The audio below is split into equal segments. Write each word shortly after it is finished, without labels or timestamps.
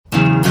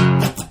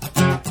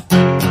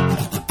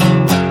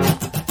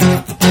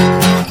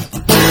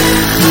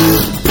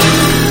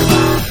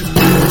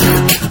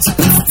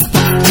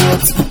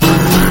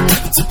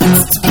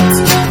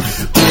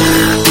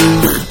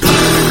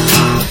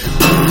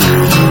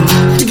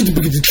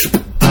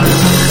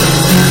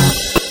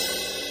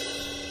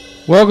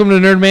Welcome to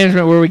Nerd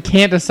Management, where we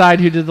can't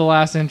decide who did the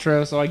last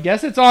intro, so I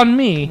guess it's on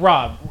me.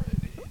 Rob.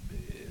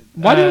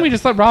 Why didn't we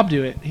just let Rob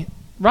do it?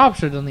 Rob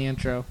should have done the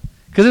intro.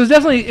 Because it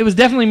was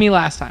definitely me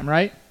last time,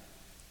 right?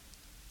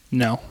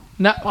 No.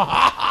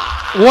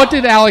 What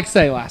did Alex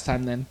say last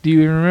time then? Do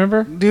you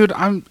remember? Dude,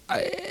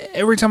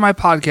 every time I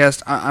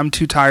podcast, I'm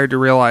too tired to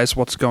realize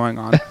what's going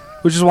on.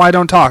 Which is why I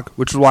don't talk.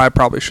 Which is why I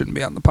probably shouldn't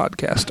be on the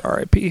podcast.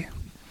 R.I.P.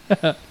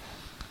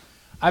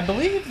 I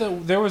believe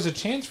that there was a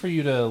chance for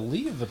you to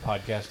leave the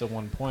podcast at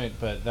one point,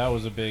 but that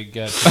was a big...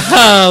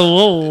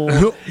 Whoa.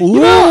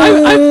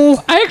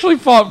 I actually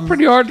fought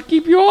pretty hard to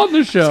keep you on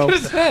the show.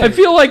 I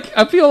feel like...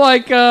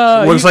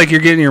 Looks like you're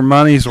getting your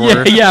money's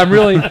worth. Yeah, I'm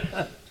really...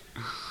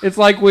 It's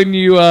like when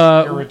you...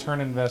 your return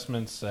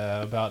investment's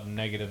about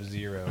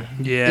 -0.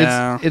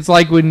 Yeah. It's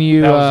like when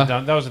you...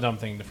 That was a dumb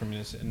thing for me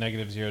to say.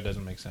 -0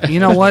 doesn't make sense.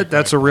 You know what?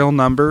 That's a real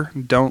number.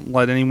 Don't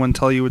let anyone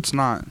tell you it's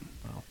not.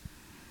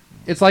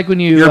 It's like when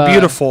you... You're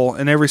beautiful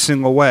in every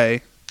single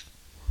way.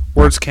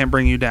 Words can't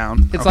bring you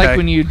down. It's like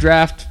when you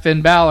draft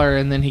Finn Balor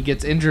and then he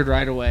gets injured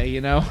right away,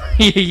 you know?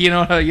 you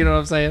know what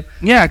I'm saying?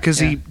 Yeah, because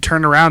he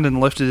turned around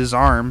and lifted his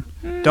arm.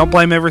 Don't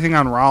blame everything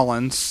on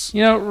Rollins.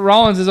 You know,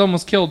 Rollins has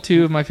almost killed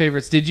two of my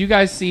favorites. Did you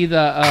guys see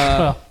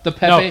the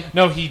Pepe?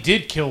 No, he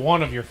did kill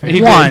one of your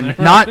favorites. One,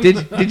 not...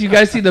 Did you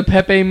guys see the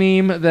Pepe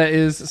meme that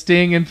is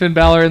Sting and Finn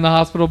Balor in the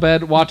hospital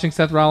bed watching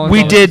Seth Rollins?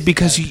 We did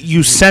because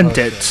you sent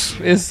it.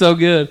 It's so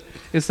good.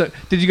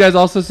 Did you guys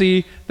also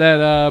see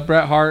that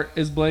Bret Hart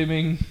is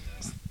blaming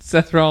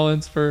Seth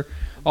Rollins for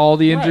all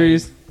the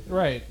injuries?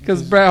 Right.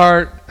 Because Bret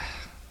Hart,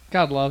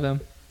 God love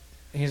him.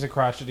 He's a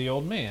crotchety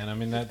old man. I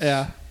mean, that's...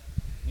 Yeah.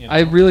 You know. I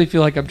really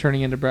feel like I'm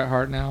turning into Bret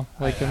Hart now.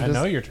 Like I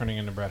know you're turning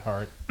into Bret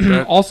Hart.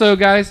 Also,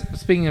 guys,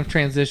 speaking of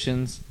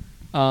transitions,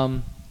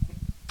 I'm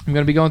going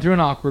to be going through an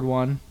awkward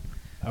one.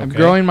 Okay. I'm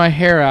growing my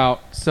hair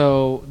out,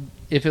 so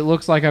if it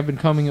looks like I've been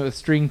combing it with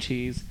string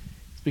cheese,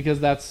 it's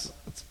because that's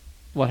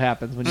what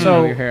happens when you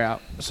grow your hair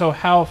out. So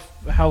how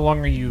long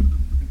are you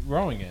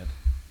growing it?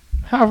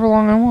 However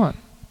long I want.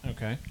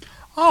 Okay.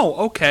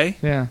 Oh, okay.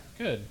 Yeah.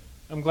 Good.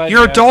 I'm glad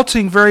you're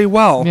adulting very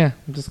well. Yeah,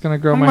 I'm just gonna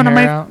grow my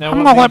hair out. Now,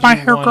 I'm gonna let my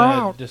hair grow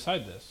out.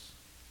 Decide this.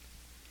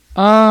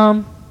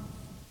 I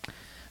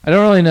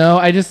don't really know.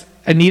 I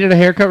needed a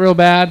haircut real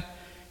bad,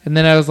 and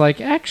then I was like,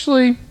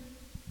 actually,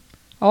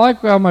 I like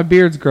how my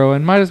beard's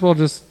growing. Might as well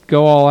just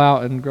go all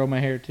out and grow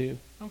my hair too.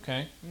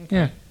 Okay.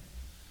 Yeah.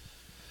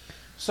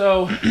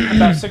 So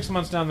about 6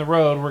 months down the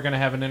road, we're gonna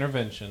have an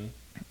intervention.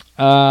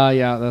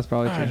 Yeah, that's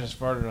probably true. I just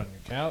farted on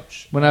your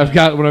couch. When I've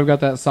got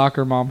that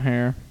soccer mom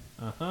hair.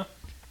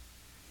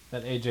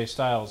 That AJ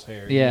Styles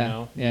hair. Yeah.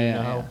 You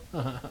know?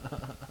 Yeah.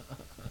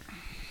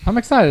 I'm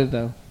excited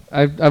though.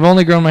 I've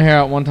only grown my hair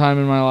out one time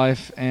in my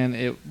life, and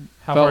it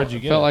felt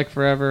like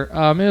forever.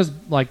 It was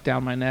like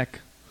down my neck.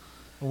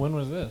 When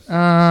was this?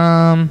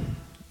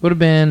 Would have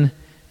been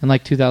in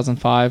like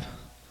 2005.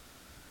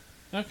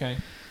 Okay.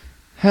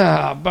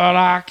 But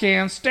I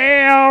can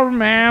still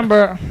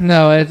remember.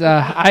 No, it's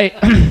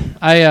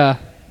I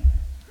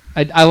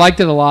liked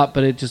it a lot,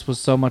 but it just was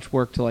so much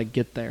work to like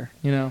get there,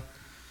 you know.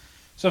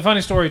 So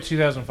funny story,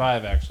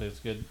 2005 actually. It's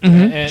good,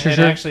 mm-hmm, and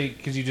actually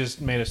because you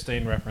just made a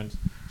Stain reference,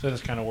 so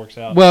this kind of works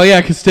out. Well,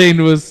 yeah, because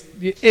Stain was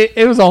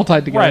it was all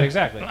tied together. Right,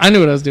 exactly. I knew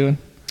what I was doing.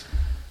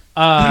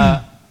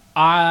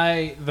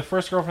 The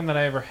first girlfriend that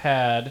I ever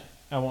had,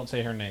 I won't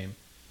say her name,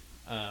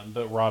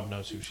 but Rob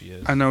knows who she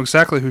is. I know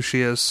exactly who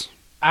she is.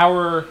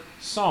 Our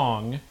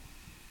song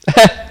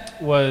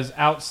was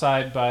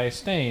Outside by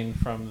Stain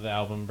from the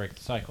album Break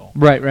the Cycle.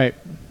 Right.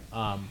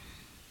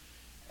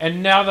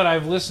 And now that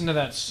I've listened to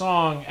that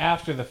song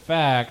after the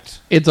fact...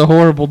 It's a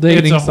horrible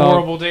dating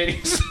song.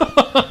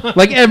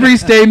 Like every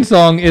Stain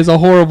song is a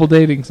horrible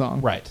dating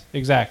song. Right,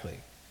 exactly.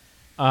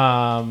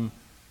 But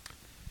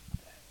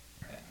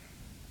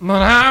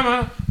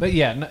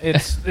yeah,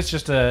 it's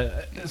just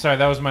a... Sorry,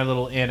 that was my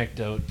little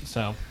anecdote,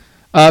 so...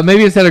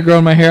 Maybe instead of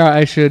growing my hair out,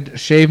 I should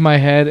shave my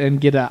head and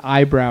get an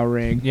eyebrow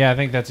ring. Yeah, I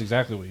think that's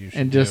exactly what you should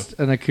do. And just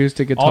an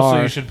acoustic guitar.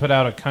 Also, you should put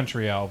out a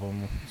country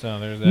album. So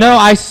there's that. No,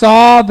 I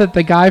saw that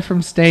the guy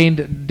from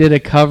Stained did a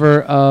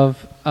cover of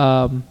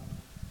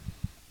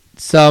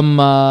some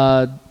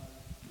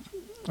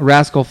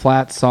Rascal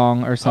Flatts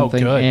song or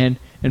something,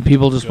 and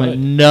people just went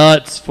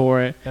nuts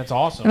for it. That's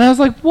awesome. And I was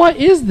like, what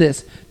is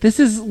this? This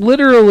is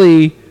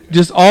literally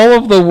just all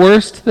of the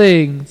worst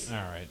things. All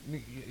right.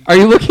 Are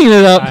you looking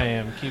it up? I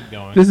am. Keep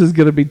going. This is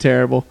going to be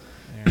terrible.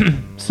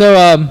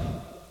 So,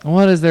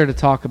 what is there to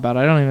talk about?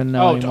 I don't even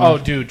know anymore. Oh,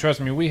 dude,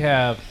 trust me, we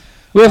have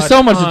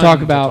so much to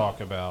talk about.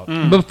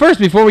 But first,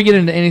 before we get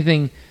into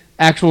anything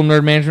actual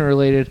nerd management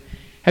related,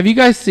 have you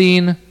guys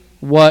seen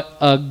what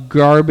a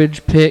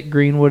garbage pit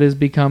Greenwood is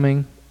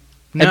becoming?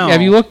 No.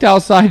 Have you looked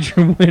outside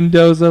your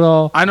windows at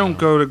all? I don't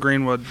go to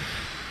Greenwood.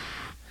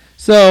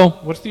 So,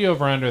 what's the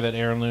over-under that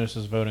Aaron Lewis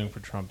is voting for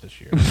Trump this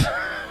year?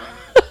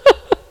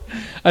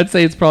 I'd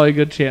say it's probably a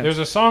good chance. There's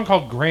a song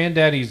called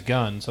Granddaddy's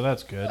Gun, so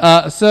that's good.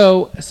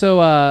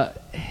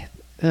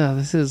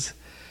 This is...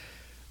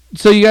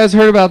 So you guys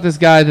heard about this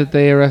guy that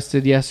they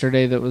arrested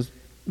yesterday that was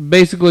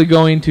basically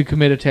going to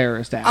commit a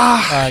terrorist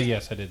act.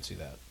 Yes, I did see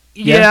that.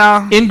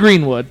 Yeah. In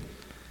Greenwood.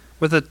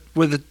 With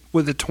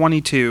a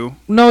 22.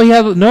 No, he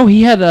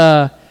had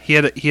a He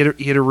had a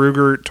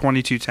Ruger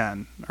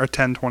 2210 or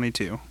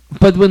 1022.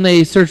 But when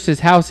they searched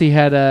his house, he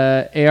had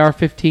a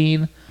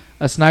AR-15,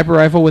 a sniper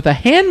rifle with a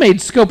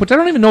handmade scope, which I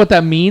don't even know what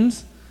that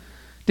means.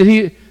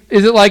 Is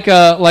it like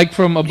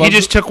from a Bug's... He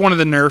just took one of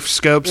the Nerf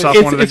scopes off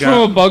one of the guns. It's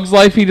from A Bug's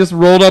Life. He just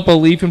rolled up a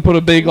leaf and put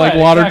a big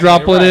water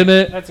droplet in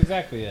it. That's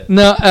exactly it.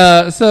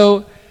 No,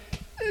 so...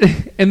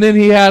 And then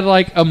he had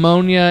like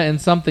ammonia and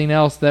something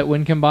else that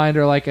when combined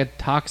are like a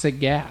toxic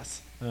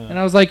gas. And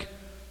I was like,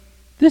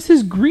 this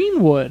is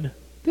Greenwood.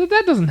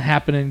 That doesn't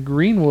happen in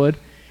Greenwood.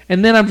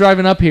 And then I'm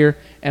driving up here,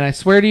 and I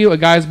swear to you, a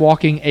guy's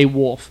walking a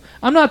wolf.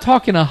 I'm not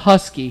talking a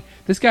husky.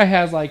 This guy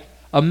has like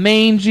a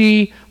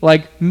mangy,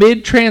 like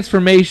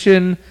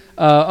mid-transformation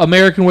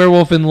American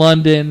Werewolf in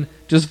London,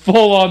 just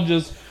full-on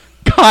just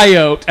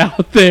coyote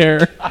out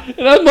there.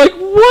 And I'm like,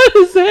 what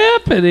is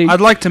happening?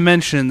 I'd like to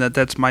mention that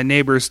that's my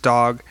neighbor's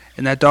dog,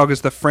 and that dog is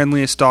the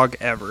friendliest dog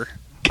ever.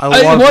 I love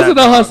it wasn't that a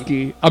dog.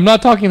 husky. I'm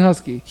not talking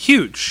husky.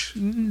 Huge.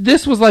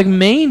 This was like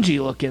mangy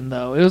looking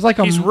though. It was like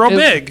He's real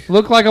big.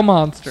 Looked like a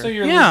monster. So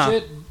you're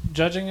legit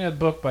judging a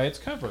book by its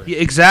cover. Yeah,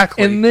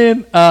 exactly. And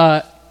then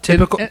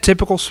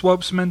typical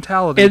Swopes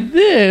mentality. And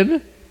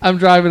then I'm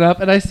driving up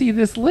and I see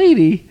this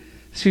lady.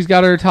 She's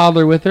got her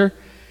toddler with her,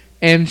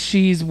 and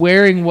she's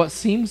wearing what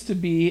seems to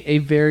be a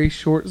very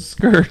short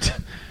skirt.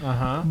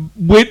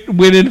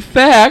 When in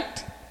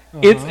fact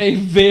it's a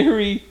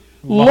very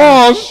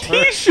long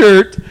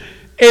T-shirt.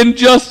 And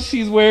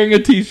she's wearing a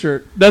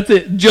T-shirt. That's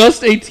it.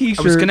 Just a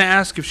T-shirt. I was going to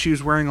ask if she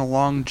was wearing a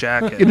long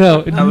jacket.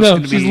 No.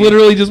 She's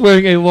literally just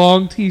wearing a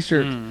long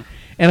T-shirt. And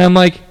I'm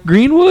like,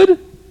 Greenwood,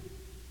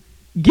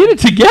 get it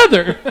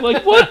together.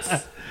 Like,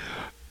 what?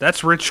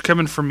 That's rich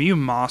coming from you,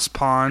 Moss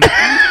Pond.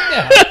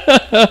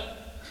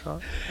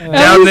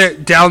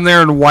 Down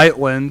there in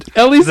Whiteland.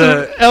 At least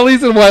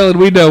in Whiteland,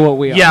 we know what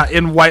we are. Yeah,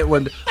 in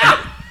Whiteland.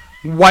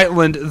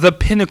 Whiteland, the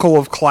pinnacle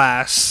of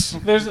class.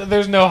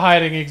 There's no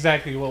hiding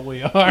exactly what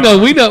we are. No,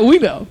 we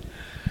know.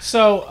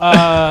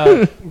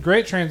 So,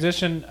 great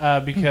transition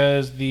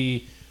because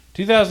the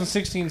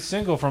 2016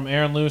 single from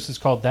Aaron Lewis is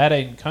called "That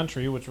Ain't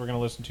Country," which we're going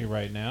to listen to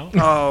right now.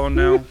 Oh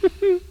no!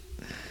 Give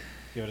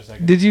it a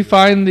second. Did you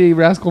find the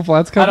Rascal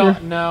Flatts cover? I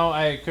don't know.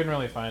 I couldn't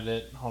really find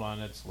it. Hold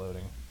on, it's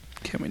loading.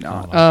 Can we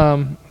not?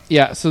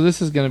 Yeah. So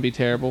this is going to be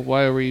terrible.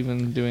 Why are we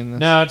even doing this?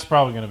 No, it's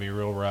probably going to be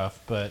real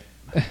rough, but.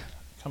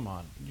 Come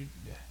on.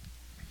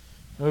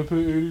 I put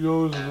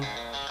 $80 in them.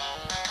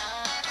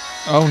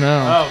 Oh,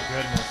 no. Oh,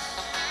 goodness.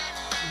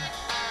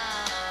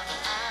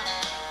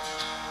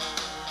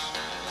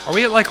 Are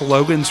we at, like,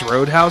 Logan's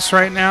Roadhouse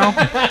right now?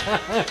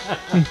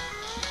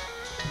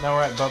 Now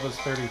we're at Bubba's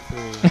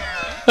 33.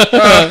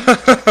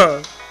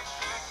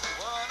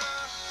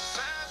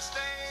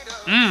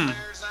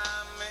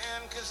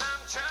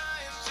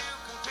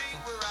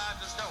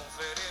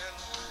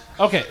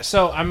 Okay,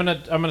 so I'm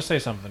gonna say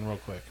something real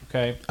quick.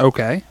 Okay.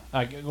 Okay.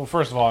 Well,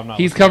 first of all, I'm not.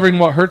 He's covering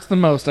what hurts the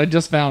most. I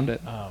just found it.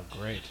 Oh,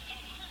 great.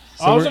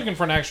 So I was looking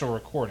for an actual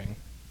recording.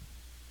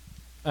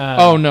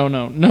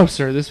 No,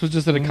 sir. This was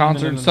just at a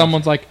concert. And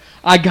someone's like,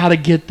 "I gotta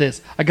get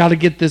this. I gotta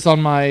get this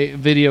on my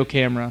video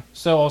camera."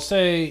 So I'll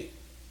say,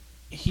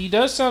 he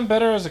does sound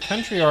better as a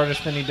country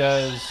artist than he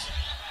does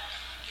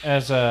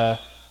as like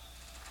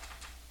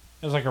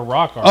a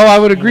rock artist. Oh, I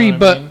would agree, you know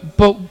what I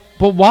mean?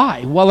 but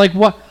why? Well, like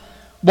what?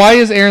 Why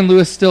is Aaron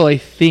Lewis still a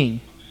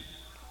thing?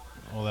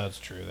 Well, that's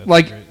true.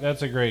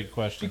 That's a great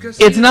question. Because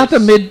it's not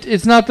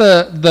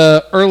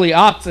the early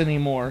aughts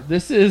anymore.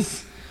 This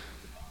is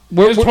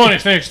it's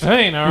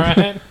 2016, all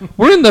right.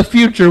 We're in the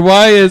future.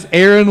 Why is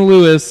Aaron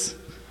Lewis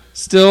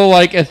still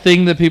like a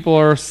thing that people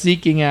are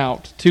seeking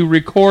out to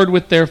record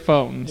with their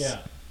phones?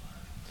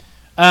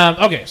 Yeah.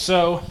 Okay,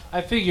 so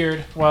I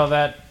figured while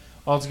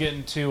it's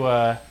getting to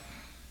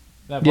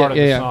that part of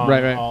the song,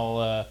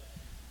 right.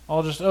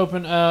 I'll just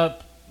open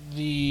up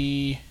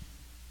the.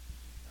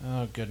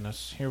 Oh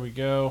goodness! Here we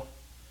go.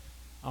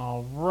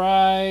 All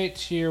right,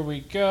 here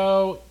we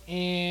go,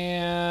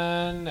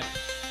 and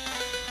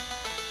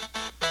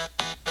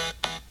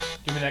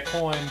give me that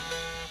coin.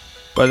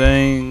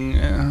 Ba-ding.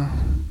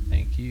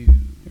 Thank you.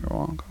 You're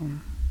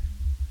welcome.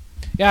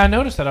 Yeah, I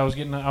noticed that I was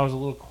a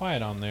little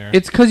quiet on there.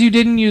 It's because you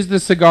didn't use the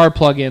cigar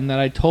plug-in that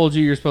I told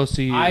you you're supposed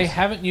to use. I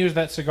haven't used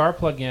that cigar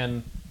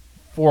plug-in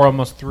for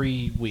almost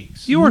 3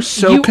 weeks. You are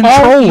so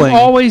controlling. You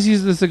always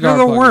use the cigar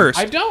plug-in. You're the worst.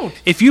 I don't.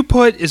 If you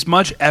put as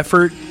much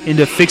effort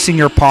into fixing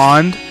your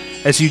pond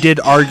as you did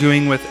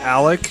arguing with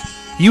Alec,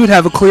 you would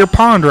have a clear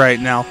pond right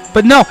now.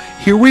 But no,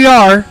 here we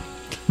are.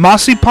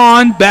 Mossy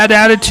pond, bad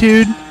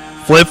attitude,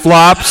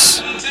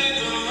 flip-flops.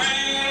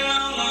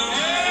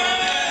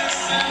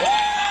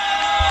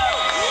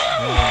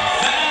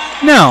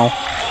 No,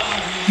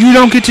 you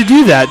don't get to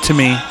do that to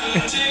me.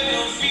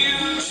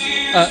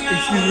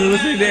 Excuse me,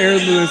 listening to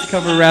Aaron Lewis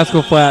cover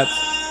Rascal Flatts.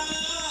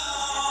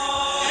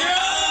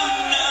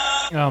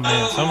 Oh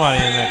man, somebody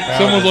in that crowd.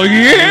 Someone's like,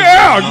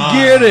 "Yeah,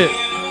 get it."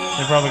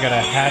 They probably got a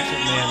Hatchet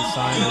Man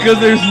sign. Because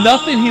there's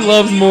nothing he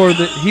loves more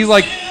that he's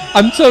like,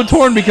 I'm so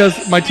torn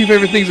because my two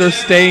favorite things are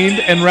Stained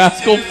and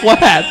Rascal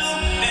Flatts.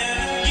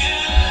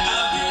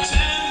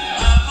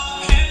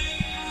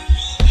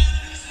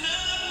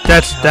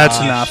 That's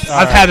enough. All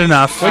I've right. had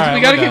enough. Wait, Alright,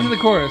 we gotta we're get to done. the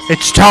chorus.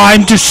 It's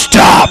time to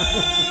stop.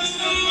 It's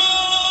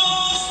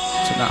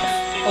enough.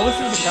 Oh,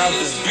 listen to the crowd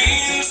sing.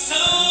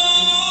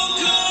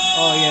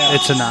 Oh, yeah.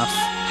 It's enough.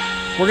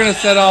 We're gonna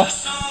set off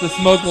the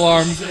smoke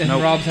alarms in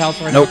Nope. Rob's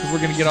house right Nope. now because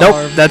we're gonna get all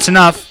our... Nope, that's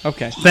enough.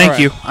 Okay. Thank All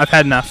you. right. I've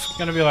had enough. It's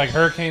gonna be like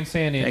Hurricane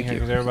Sandy in Thank here you.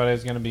 because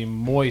everybody's gonna be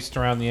moist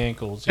around the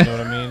ankles. You know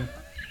what I mean?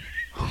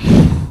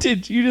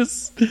 Did you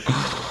just...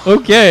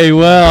 Okay,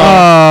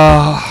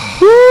 well...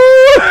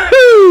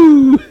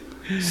 Woo-hoo!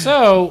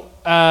 So,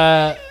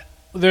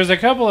 there's a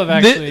couple of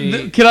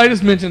actually. Can I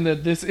just mention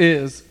that this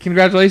is...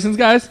 Congratulations,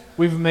 guys.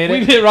 We've made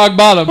We've it. hit rock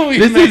bottom.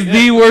 This is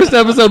the worst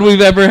episode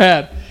we've ever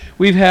had.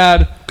 We've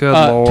had Good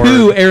Lord.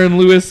 2 Aaron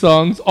Lewis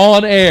songs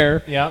on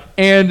air. Yep.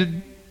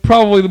 And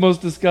probably the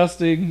most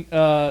disgusting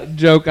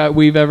joke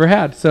we've ever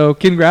had. So,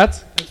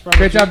 congrats.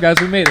 Great job,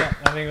 guys. We made it.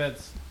 I think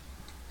that's.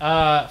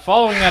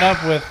 Following that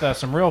up with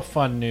some real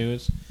fun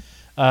news.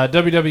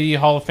 WWE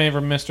Hall of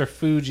Famer Mr.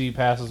 Fuji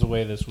passes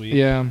away this week.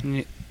 Yeah.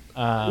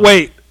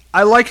 Wait,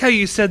 I like how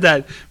you said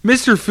that.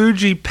 Mr.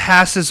 Fuji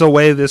passes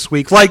away this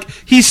week. Like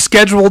he's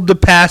scheduled to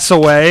pass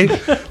away.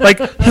 Like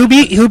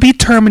he'll be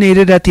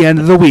terminated at the end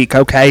of the week.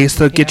 Okay,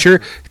 so get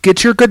your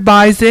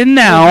goodbyes in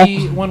now.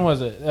 When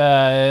was it?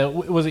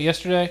 Was it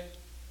yesterday?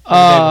 Or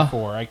the day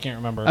before? I can't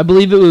remember. I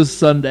believe it was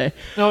Sunday.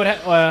 No,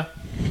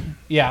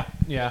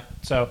 yeah.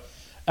 So,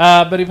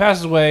 but he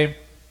passes away.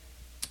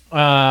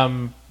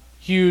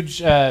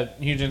 Huge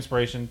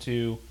inspiration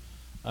to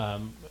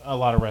a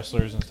lot of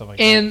wrestlers and stuff like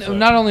that. And So,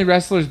 not only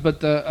wrestlers,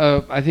 but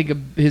I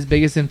think his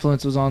biggest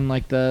influence was on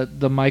like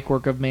the mic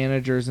work of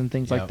managers and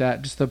things like Yep.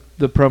 that. Just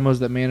the promos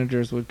that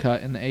managers would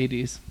cut in the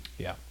 80s.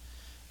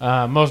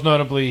 most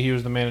notably, he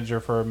was the manager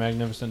for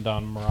Magnificent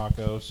Don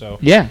Morocco. So,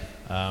 Yeah.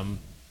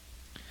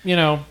 you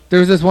know, There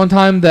was this one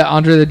time that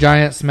Andre the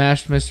Giant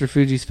smashed Mr.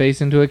 Fuji's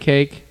face into a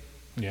cake.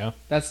 yeah,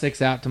 That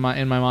sticks out in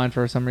my mind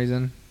for some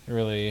reason.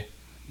 really,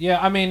 yeah.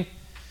 I mean,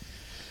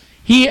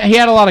 He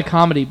had a lot of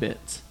comedy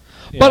bits.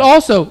 yeah. But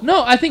also,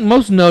 no, I think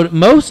most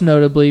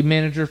notably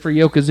manager for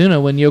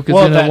Yokozuna when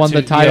Yokozuna that won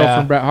the too, title yeah.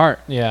 from Bret Hart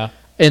yeah.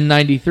 in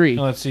 '93.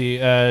 Let's see,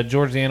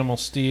 George the Animal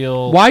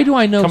Steel. Why do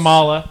I know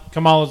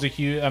Kamala's a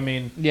huge. I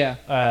mean, Yeah.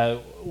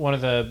 one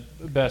of the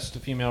best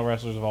female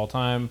wrestlers of all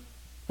time.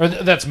 Or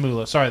that's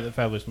Moolah. Sorry, the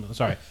fabulous Moolah.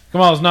 Sorry,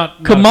 Kamala's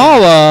not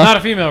Kamala. not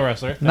a female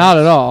wrestler. Not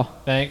at all.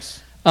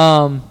 Thanks.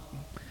 No,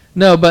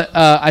 but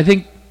I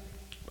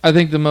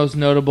think the most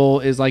notable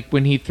is like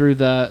when he threw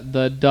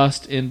the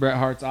dust in Bret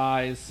Hart's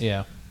eyes.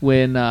 Yeah.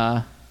 When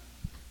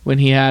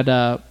he had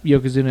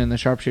Yokozuna in the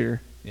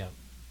sharpshooter.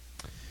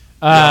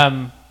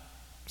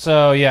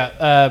 So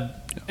yeah,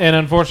 and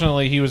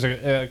unfortunately, he was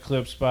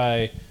eclipsed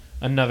by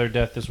another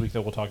death this week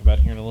that we'll talk about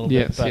here in a little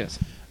bit. Yes.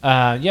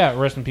 Yeah.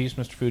 Rest in peace,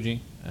 Mr.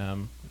 Fuji.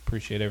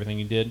 Appreciate everything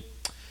you did.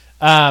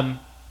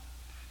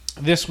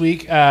 This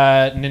week,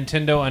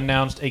 Nintendo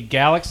announced a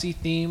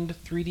Galaxy-themed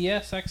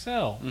 3DS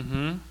XL,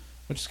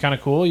 which is kind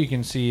of cool. You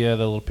can see the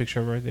little picture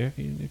of it right there if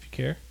you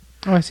care.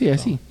 Oh, I see.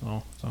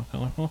 Oh, so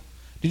colorful.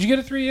 Did you get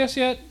a 3DS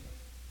yet?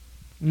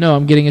 No,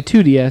 I'm getting a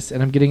 2DS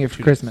and I'm getting it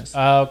for Christmas.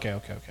 Okay.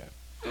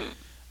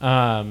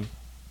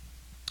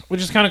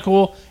 Which is kind of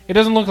cool. It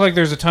doesn't look like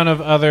there's a ton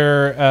of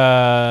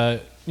other.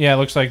 It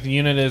looks like the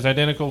unit is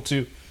identical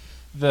to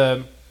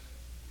the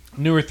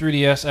newer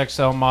 3DS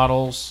XL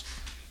models.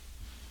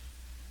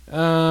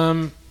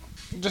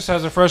 Just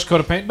has a fresh coat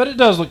of paint, but it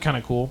does look kind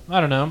of cool.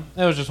 I don't know.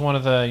 That was just one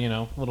of the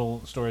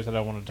little stories that I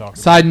wanted to talk about.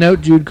 Side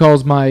note: Jude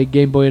calls my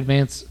Game Boy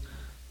Advance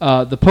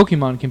the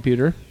Pokemon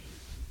computer.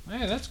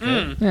 Hey, that's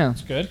good. Yeah,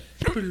 That's good.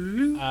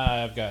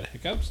 I've got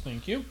hiccups.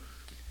 Thank you.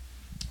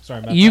 Sorry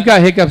about that. you've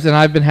got hiccups, and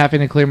I've been having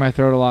to clear my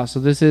throat a lot. So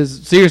this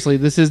is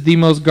the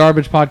most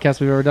garbage podcast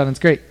we've ever done. It's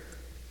great.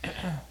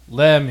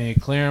 Let me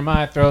clear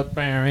my throat.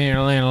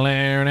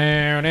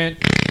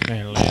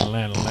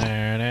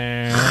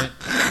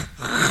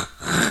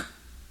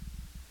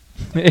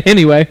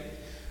 Anyway,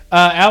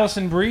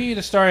 Allison Brie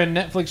to star in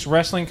Netflix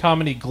wrestling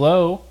comedy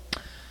Glow.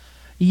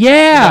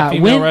 yeah. About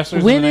female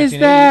wrestlers When in the is 1980s.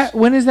 that?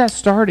 When is that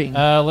starting?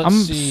 Let's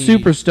I'm see.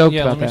 super stoked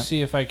yeah, about let me that.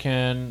 see if I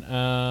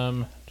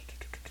can.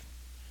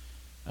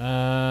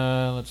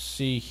 Let's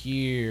see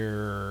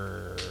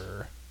here.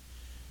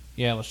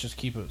 Yeah, let's just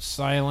keep it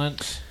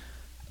silent.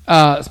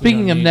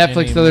 Speaking of need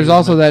Netflix, any though, there's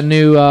also movement. that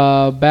new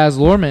Baz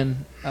Luhrmann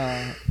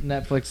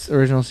Netflix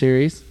original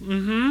series.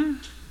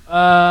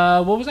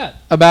 What was that?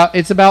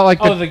 It's about like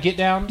The Get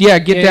Down.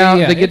 Get Down.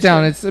 yeah, The Get it's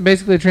Down. good. It's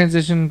basically a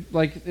transition.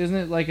 Like, isn't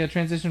it like a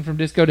transition from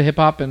disco to hip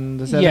hop in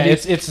the 70s? Yeah,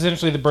 it's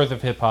essentially the birth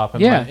of hip hop.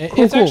 Yeah,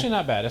 cool, it's cool. actually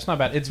not bad. It's not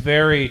bad. It's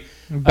very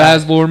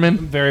Baz Luhrmann.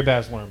 very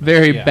Baz Luhrmann.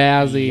 Very yeah.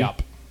 Bazzy.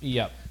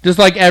 Yup. Just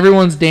like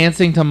everyone's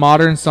dancing to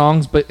modern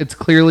songs, but it's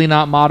clearly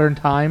not modern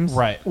times.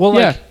 Right.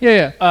 Well,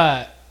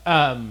 Yeah.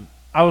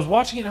 I was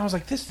watching it and I was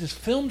like, this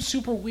film's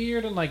super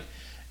weird and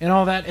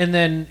all that, and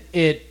then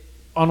it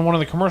on one of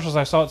the commercials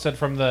I saw it said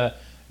from the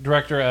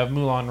director of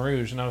Moulin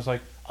Rouge, and I was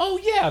like, oh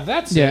yeah,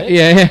 that's it.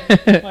 Yeah.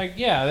 Like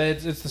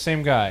it's the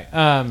same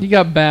guy. You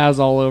got Baz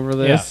all over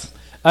this.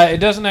 Yeah. It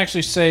doesn't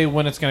actually say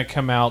when it's going to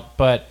come out,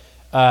 but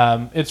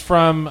it's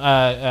from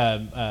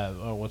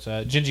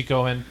Gingy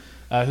Cohen,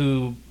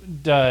 who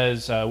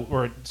does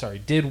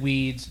did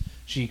Weeds.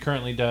 She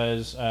currently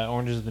does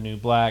Orange Is the New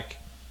Black.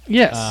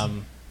 Yes.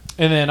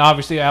 And then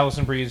obviously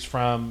Allison Bree's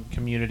from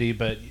Community,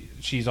 but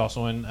she's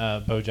also in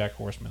BoJack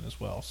Horseman as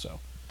well. So,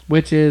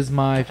 which is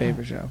my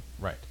favorite show.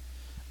 Right.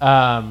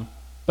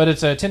 But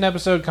it's a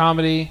 10-episode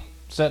comedy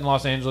set in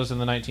Los Angeles in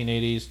the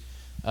 1980s,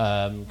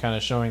 kind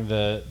of showing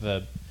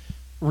the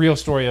real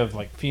story of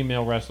like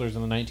female wrestlers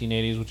in the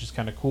 1980s, which is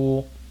kind of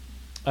cool.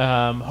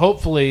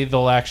 Hopefully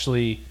they'll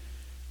actually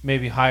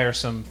maybe hire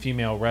some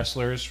female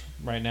wrestlers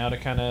right now to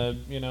kind of,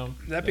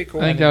 That'd be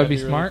cool. I think that would be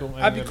smart. Really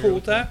cool. I'd be cool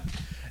with that.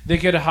 They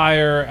could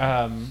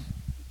hire,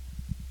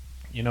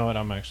 you know what,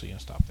 I'm actually going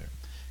to stop there.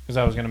 Because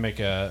I was going to make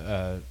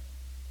a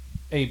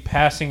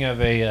passing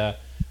of a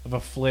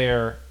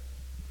Flair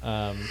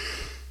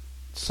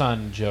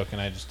son joke, and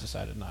I just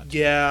decided not to.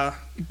 Yeah.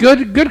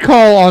 Good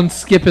call on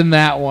skipping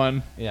that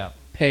one. Yeah.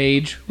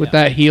 Paige with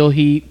that heel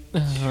heat.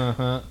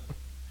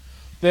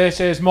 This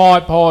is my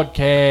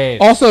podcast.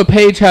 Also,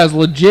 Paige has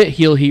legit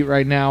heel heat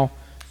right now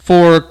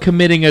for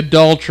committing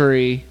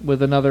adultery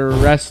with another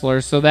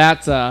wrestler, so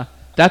that's a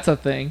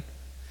thing.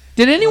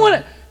 Did anyone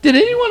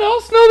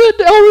else know that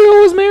Del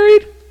Rio was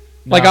married?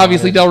 No,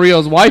 obviously Del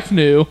Rio's wife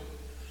knew.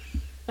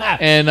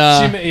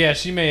 And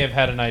she may have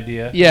had an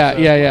idea.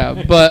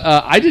 Yeah. But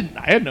I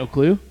had no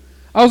clue.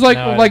 I was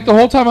like the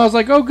whole time I was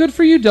like, oh, good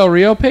for you, Del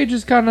Rio. Paige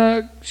is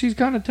she's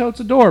kind of totes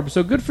adorable,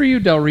 so good for you,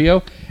 Del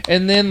Rio.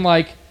 And then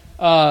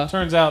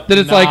turns out that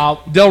it's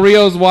like Del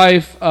Rio's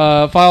wife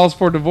files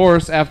for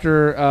divorce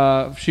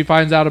after she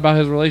finds out about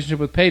his relationship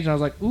with Paige, and I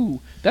was like, ooh,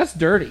 that's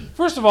dirty.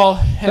 First of all,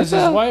 has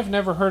his wife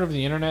never heard of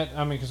the internet?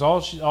 I mean, because all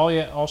she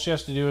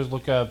has to do is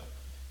look up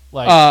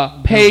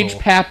Paige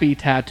Pappy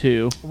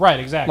tattoo. Right,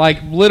 exactly.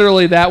 Like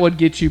literally, that would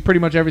get you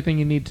pretty much everything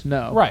you need to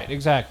know. Right,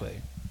 exactly.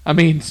 I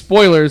mean,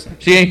 spoilers.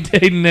 She ain't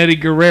dating Eddie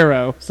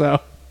Guerrero,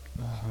 so.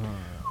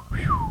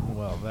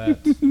 Well,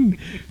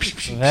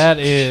 that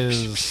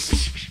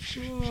is.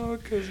 Oh,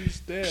 because he's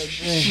dead.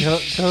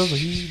 Because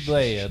he's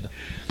dead.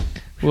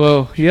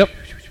 Whoa. Yep.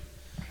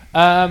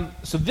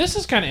 So this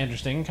is kind of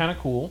interesting, kind of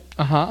cool.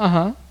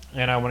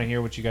 And I want to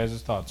hear what you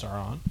guys' thoughts are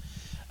on.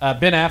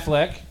 Ben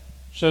Affleck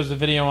shows the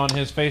video on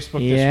his Facebook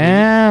this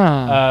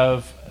week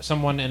of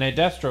someone in a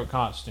Deathstroke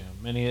costume,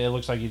 and it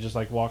looks like he just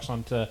walks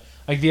onto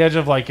the edge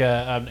of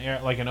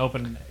an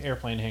open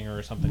airplane hangar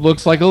or something.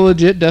 Looks like a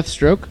legit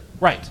Deathstroke.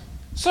 Right.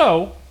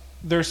 So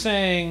they're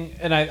saying,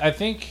 and I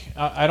think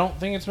I don't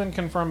think it's been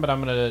confirmed, but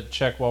I'm going to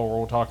check while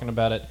we're talking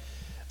about it.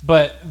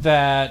 But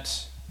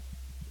that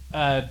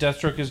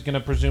Deathstroke is going to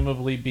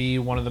presumably be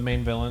one of the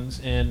main villains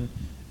in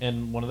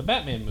one of the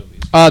Batman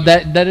movies.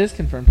 That is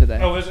confirmed today.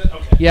 Oh, is it?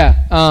 Okay.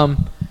 Yeah.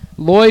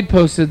 Lloyd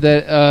posted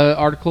that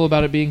article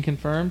about it being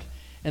confirmed,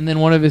 and then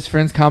one of his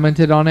friends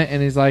commented on it,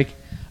 and he's like,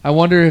 I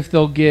wonder if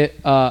they'll get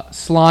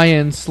Sly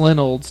and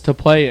Slinolds to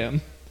play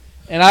him.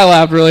 And I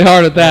laughed really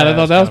hard at that. I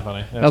thought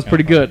that was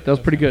pretty good. That was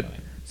pretty good.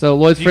 So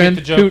Lloyd's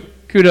friend,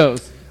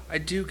 kudos. I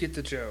do get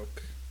the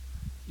joke.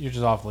 You're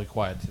just awfully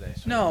quiet today.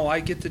 So. No,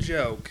 I get the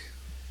joke.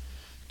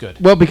 Good.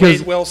 Well,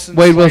 because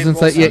Wade Wilson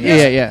said,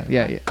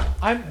 yeah.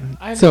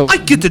 I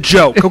get the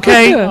joke,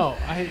 okay? No,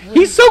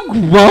 he's so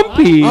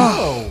grumpy.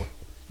 Oh.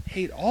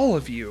 Hate all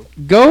of you.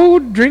 Go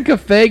drink a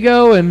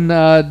Faygo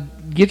and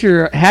get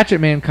your Hatchet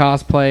Man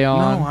cosplay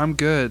on. No, I'm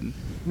good.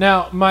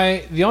 Now,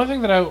 the only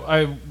thing that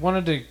I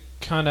wanted to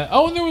kind of...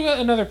 Oh, and there was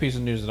another piece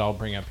of news that I'll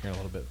bring up here in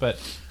a little bit. But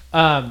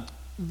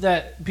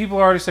that people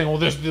are already saying, well,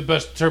 this is the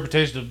best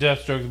interpretation of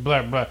Deathstroke,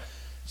 blah, blah.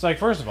 It's like,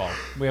 first of all,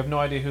 we have no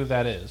idea who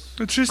that is.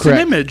 It's just an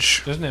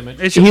image. Just an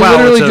image. He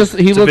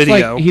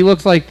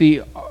looks like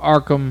the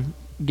Arkham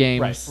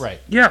games. Right.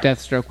 Yeah.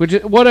 Deathstroke, which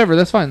is, whatever,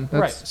 that's fine.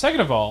 Right.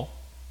 Second of all,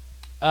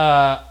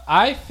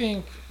 I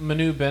think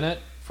Manu Bennett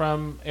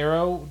from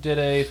Arrow did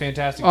a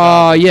fantastic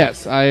job.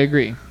 Yes, I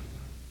agree.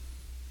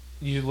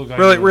 You look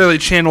like really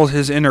channeled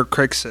his inner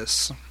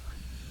Crixus.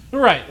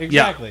 Right,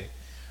 exactly.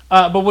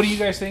 Yeah. But what do you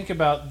guys think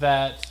about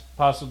that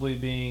possibly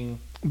being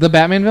the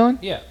Batman villain?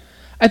 Yeah.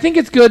 I think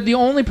it's good. The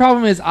only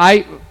problem is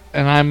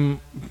I'm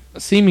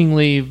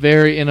seemingly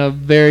in a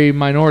very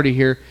minority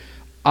here.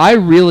 I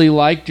really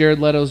like Jared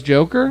Leto's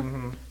Joker,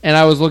 and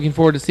I was looking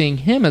forward to seeing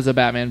him as a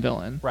Batman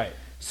villain. Right.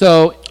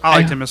 So I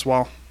liked him as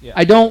well. Yeah.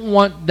 I don't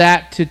want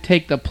that to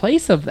take the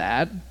place of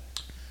that.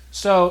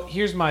 So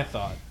here's my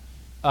thought.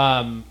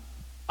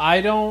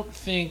 I don't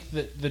think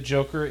that the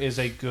Joker is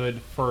a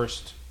good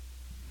first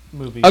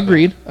movie.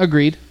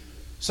 Agreed.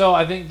 So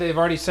I think they've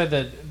already said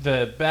that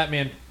the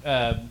Batman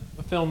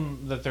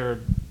film that they're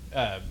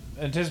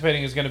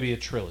anticipating is going to be a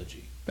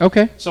trilogy.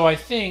 Okay. So I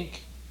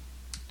think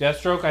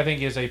Deathstroke,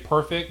 is a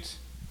perfect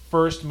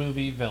first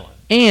movie villain.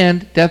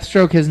 And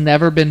Deathstroke has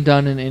never been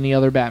done in any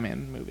other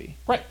Batman movie.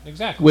 Right,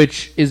 exactly.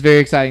 Which is very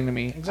exciting to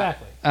me.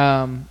 Exactly.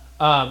 And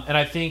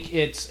I think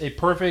it's a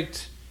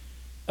perfect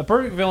A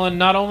perfect villain,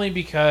 not only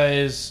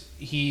because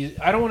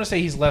I don't want to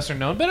say he's lesser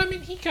known, but I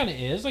mean, he kind of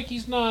is. Like,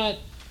 he's not...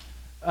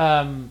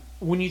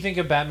 when you think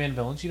of Batman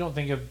villains, you don't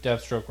think of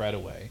Deathstroke right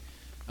away.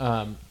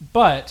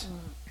 But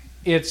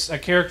it's a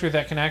character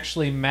that can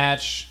actually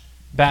match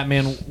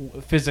Batman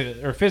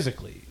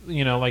physically.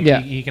 You know, like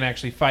he can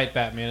actually fight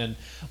Batman. And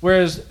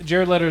whereas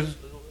Jared Leto's,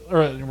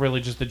 or really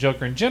just the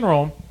Joker in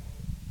general,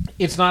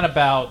 it's not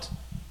about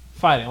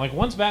fighting. Like,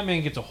 once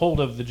Batman gets a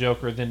hold of the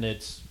Joker, then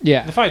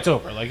the fight's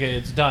over. Like,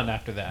 it's done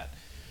after that.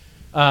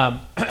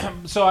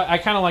 So I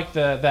kind of like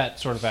that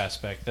sort of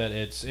aspect, that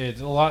it's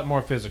a lot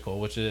more physical,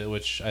 which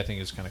I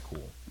think is kind of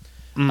cool.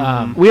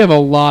 Mm-hmm. We have a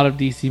lot of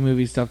DC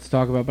movie stuff to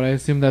talk about, but I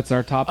assume that's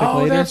our topic later.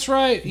 Oh, that's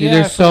right.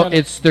 Yeah,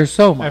 there's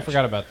so much. I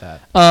forgot about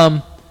that.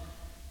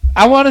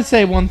 I want to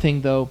say one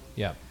thing though.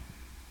 Yeah.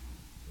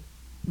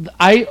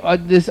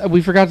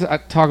 We forgot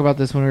to talk about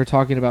this when we were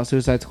talking about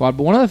Suicide Squad,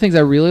 but one of the things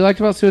I really liked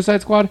about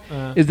Suicide Squad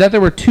is that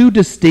there were two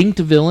distinct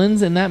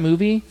villains in that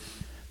movie.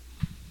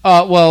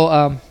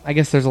 I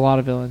guess there's a lot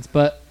of villains,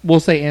 but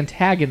we'll say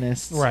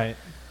antagonists. Right.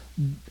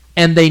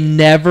 And they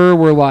never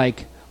were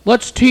like,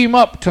 let's team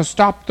up to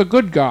stop the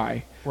good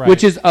guy,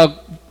 which is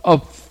a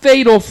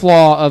fatal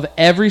flaw of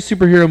every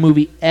superhero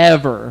movie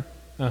ever.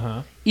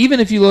 Uh-huh. Even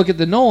if you look at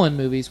the Nolan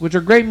movies, which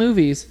are great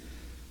movies,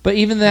 but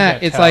even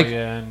that, it's like,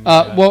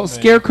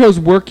 Scarecrow's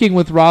working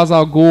with Ra's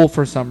al Ghul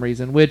for some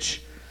reason,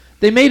 which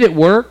they made it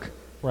work,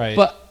 right?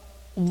 But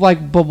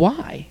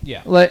why?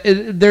 Yeah, like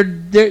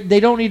they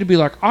don't need to be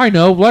like, I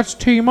know, let's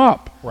team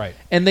up, right?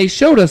 And they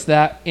showed us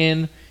that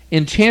in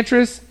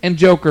Enchantress and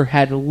Joker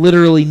had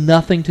literally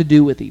nothing to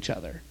do with each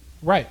other,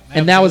 right? Absolutely.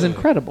 And that was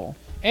incredible.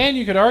 And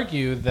you could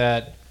argue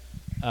that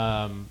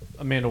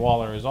Amanda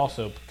Waller is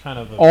also kind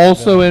of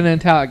an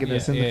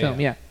antagonist in the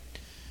film. Yeah.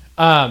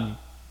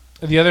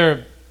 The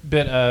other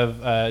bit of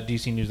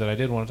DC news that I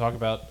did want to talk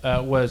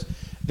about was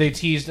they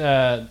teased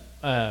an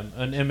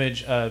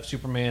image of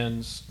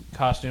Superman's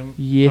costume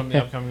from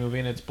the upcoming movie,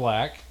 and it's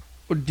black.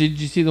 Did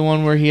you see the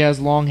one where he has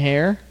long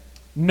hair?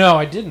 No,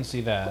 I didn't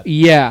see that.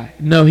 Yeah,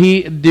 no,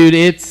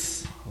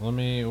 it's.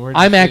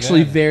 I'm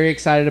actually that? Very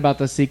excited about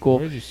the sequel.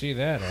 Where'd you see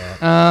that at?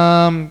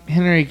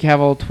 Henry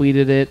Cavill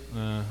tweeted it.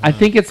 Uh-huh. I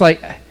think it's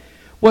like.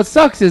 What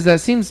sucks is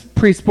that seems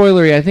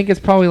pre-spoilery. I think it's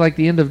probably like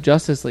the end of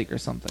Justice League or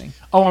something.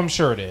 Oh, I'm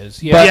sure it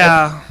is.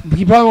 Yeah. But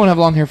he probably won't have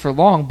long hair for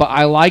long, but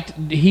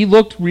he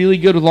looked really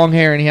good with long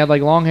hair, and he had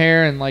like long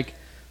hair and like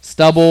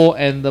stubble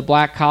and the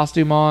black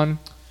costume on.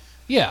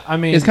 Yeah, I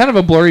mean, it's kind of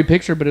a blurry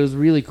picture, but it was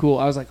really cool.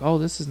 I was like, oh,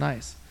 this is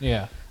nice.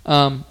 Yeah.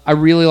 I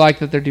really like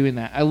that they're doing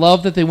that. I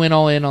love that they went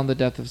all in on the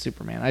death of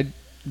Superman.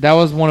 That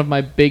was one of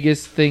my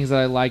biggest things that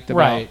I liked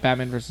about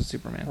Batman vs.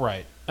 Superman.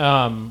 Right.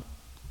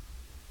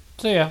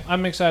 So yeah,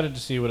 I'm excited to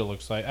see what it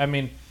looks like. I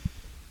mean,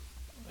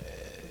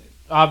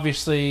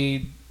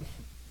 obviously,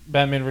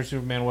 Batman vs.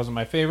 Superman wasn't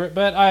my favorite,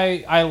 but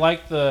I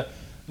like the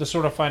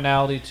sort of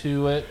finality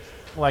to it.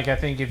 Like, I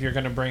think if you're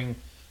going to bring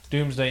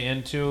Doomsday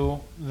into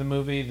the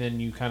movie, then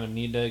you kind of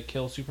need to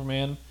kill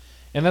Superman,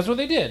 and that's what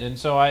they did. And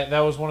so that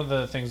was one of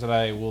the things that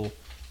I will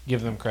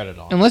give them credit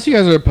on. Unless you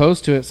guys are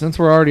opposed to it, since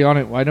we're already on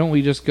it, why don't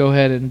we just go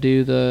ahead and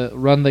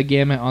run the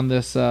gamut on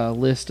this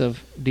list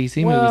of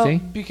DC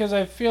movies? Because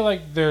I feel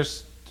like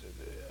there's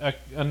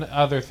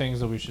other things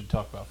that we should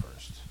talk about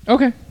first.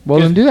 Okay, well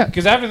then do that.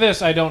 Because after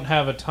this, I don't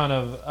have a ton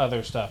of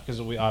other stuff because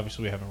we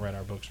haven't read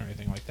our books or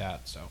anything like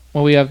that. So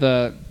we have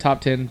the top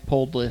 10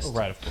 polled list.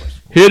 Right, of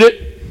course. Hit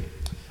it.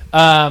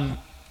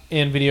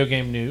 In video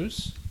game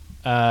news,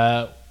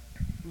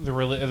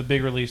 the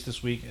big release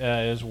this week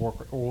is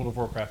World of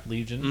Warcraft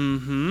Legion.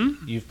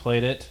 Mm-hmm. You've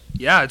played it.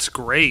 Yeah, it's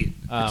great.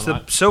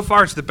 So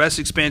far, it's the best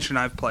expansion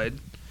I've played.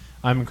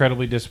 I'm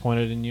incredibly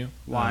disappointed in you.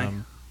 Why?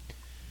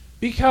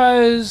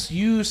 Because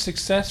you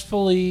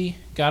successfully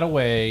got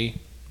away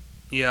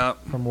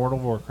from World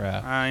of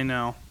Warcraft. I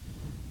know.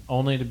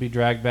 Only to be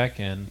dragged back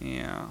in.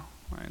 Yeah,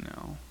 I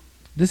know.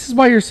 This is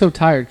why you're so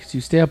tired, because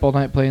you stay up all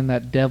night playing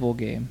that devil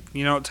game.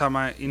 You know what time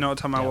I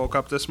woke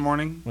up this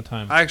morning? What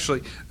time?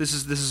 Actually, this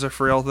is a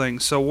for real thing.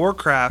 So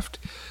Warcraft,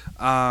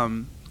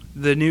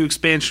 the new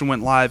expansion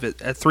went live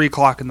at 3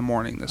 o'clock in the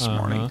morning this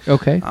morning.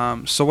 Okay.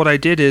 So what I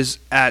did is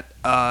at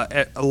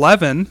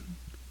 11,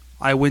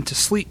 I went to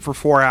sleep for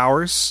 4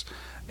 hours,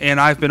 and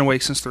I've been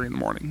awake since 3 in the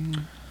morning.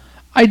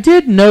 I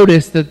did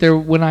notice that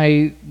when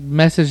I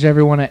messaged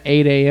everyone at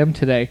 8 a.m.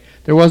 today,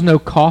 there was no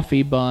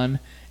coffee bun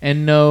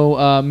and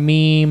no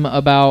meme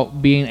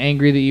about being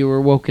angry that you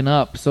were woken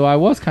up. So I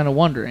was kind of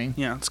wondering.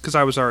 Yeah, it's because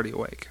I was already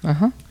awake.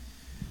 Uh-huh.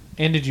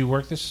 And did you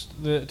work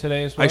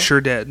today as well? I sure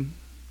did.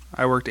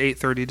 I worked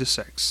 8:30 to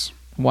 6.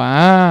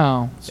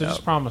 Wow. So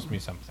just promise me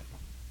something.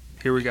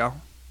 Here we go.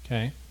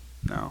 Okay.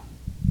 No.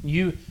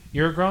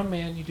 You're a grown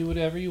man. You do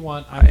whatever you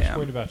want. I'm just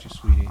worried about you,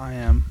 sweetie. I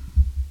am.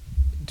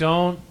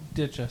 Don't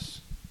ditch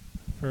us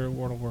for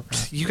World of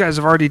Warcraft. You guys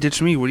have already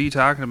ditched me. What are you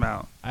talking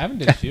about? I haven't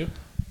ditched you.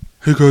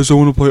 Hey guys, I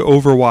want to play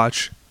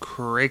Overwatch.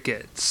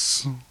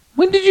 Crickets.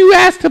 When did you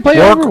ask to play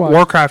Overwatch?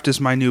 Warcraft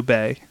is my new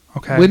bae.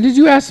 Okay. When did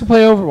you ask to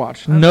play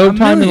Overwatch? No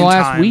time in the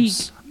last week.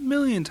 A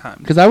million times.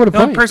 Because I would have The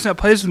played. only person that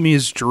plays with me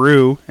is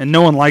Drew, and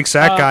no one likes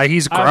that guy.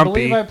 He's grumpy. I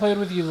believe I played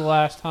with you the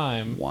last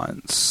time.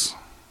 Once.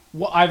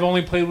 Well, I've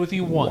only played with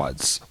you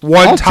once.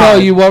 I'll tell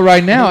you what.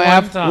 Right now,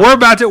 we're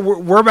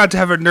about to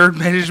have a nerd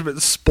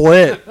management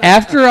split.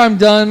 After I'm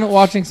done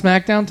watching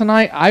SmackDown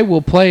tonight, I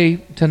will play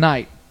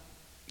tonight.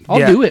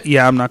 I'll do it.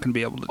 Yeah, I'm not going to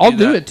be able to. I'll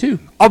do it too.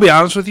 I'll be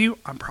honest with you.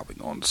 I'm probably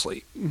going to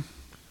sleep.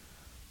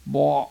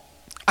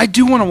 I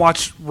do want to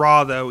watch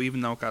Raw though,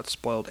 even though it got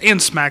spoiled, and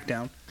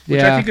SmackDown,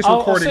 which I think is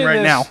recording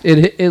right now.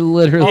 It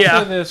literally.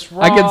 I'll say this,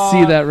 Raw, I can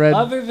see that, Red.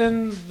 Other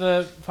than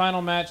the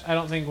final match, I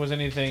don't think was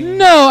anything.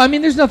 No, I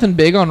mean there's nothing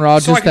big on Raw.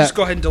 So I can just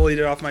go ahead and delete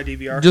it off my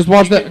DVR. Just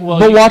watch that,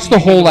 but watch the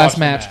whole last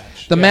match.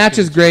 The match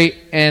is great.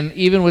 great, and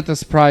even with the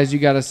surprise, you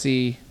got to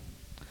see.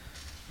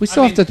 We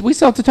still have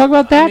to talk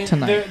about that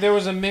tonight. There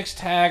was a mixed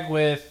tag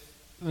with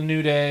the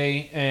New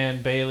Day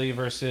and Bayley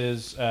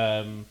versus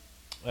the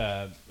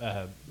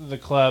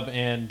Club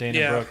and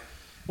Dana Brooke,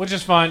 which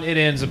is fine. It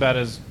ends about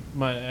as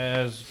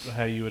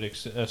how you would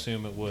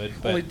assume it would.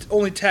 But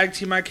only tag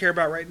team I care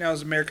about right now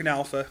is American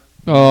Alpha.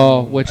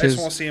 Oh, I just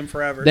want to see him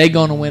forever. They're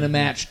going to win a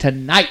match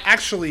tonight.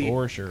 Actually,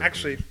 for sure.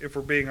 Actually, if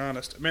we're being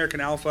honest, American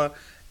Alpha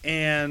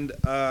and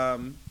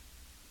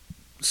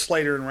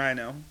Slater and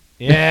Rhino.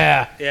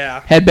 Yeah.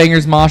 Yeah.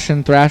 Headbangers, Mosh,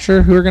 and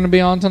Thrasher, who are going to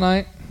be on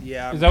tonight.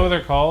 Yeah. Is that what they're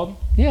called?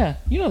 Yeah.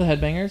 You know the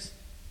Headbangers.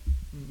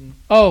 Mm-hmm.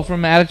 Oh,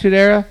 from Attitude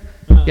Era?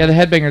 Yeah, the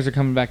Headbangers are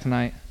coming back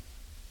tonight.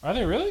 Are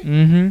they really?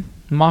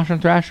 Mm-hmm. Mosh and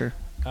Thrasher.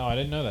 Oh, I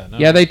didn't know that. No.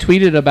 Yeah, they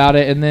tweeted about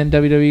it, and then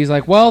WWE's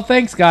like, well,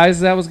 thanks,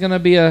 guys. That was going to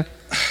be a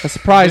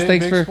surprise.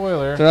 Thanks big for...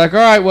 spoiler. They're like, all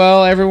right,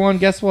 well, everyone,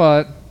 guess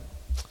what?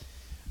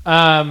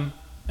 And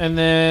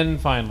then,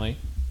 finally...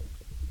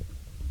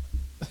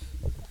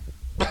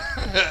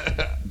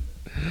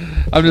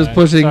 I'm just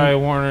pushing... Sorry,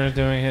 Warner is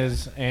doing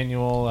his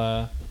annual...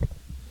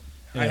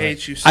 I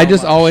hate you so I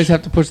just much. always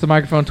have to push the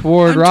microphone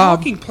toward Rob. I'm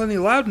talking plenty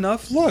loud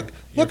enough. Look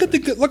at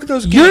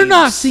those games. You're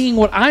not seeing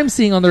what I'm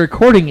seeing on the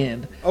recording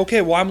end.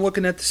 Okay, well I'm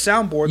looking at the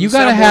soundboard. You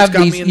gotta have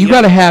these. You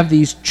gotta have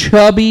these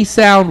chubby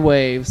sound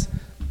waves,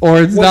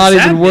 or it's not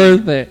even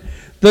worth it.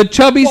 The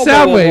chubby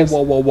sound waves.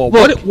 Whoa!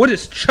 Look, What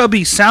does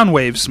chubby sound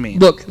waves mean?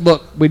 Look.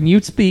 When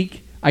you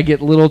speak, I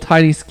get little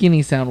tiny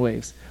skinny sound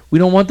waves. We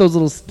don't want those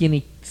little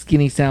skinny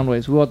sound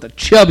waves. We want the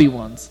chubby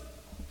ones.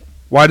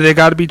 Why do they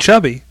got to be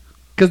chubby?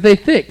 Because they're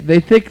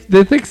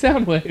thick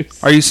sound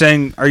waves. Are you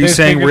saying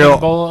real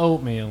bowl of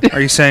oatmeal?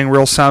 Are you saying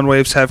real sound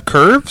waves have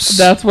curves?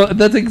 That's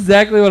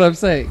exactly what I'm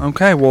saying.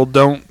 Okay, well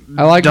don't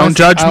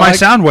judge my my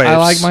sound waves. I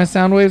like my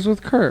sound waves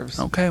with curves.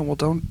 Okay, well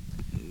don't.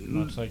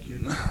 Much like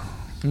you.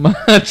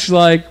 Much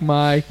like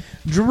my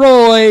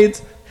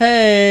droids.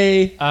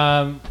 Hey.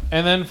 And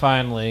then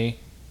finally,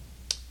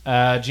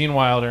 Gene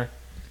Wilder,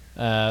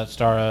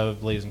 star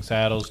of Blazing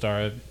Saddles,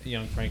 star of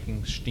Young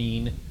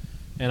Frankenstein,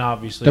 and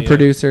obviously the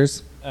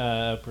producers,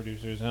 and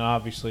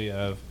obviously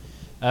of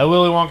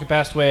Willy Wonka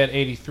passed away at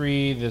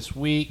 83 this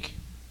week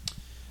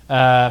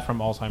from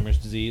Alzheimer's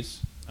disease.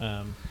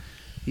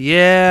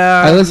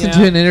 Yeah, I listened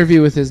to an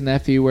interview with his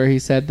nephew where he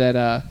said that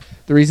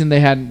the reason they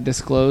hadn't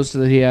disclosed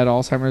that he had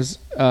Alzheimer's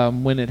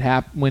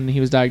when he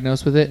was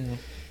diagnosed with it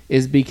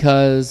is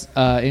because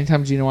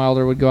anytime Gene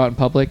Wilder would go out in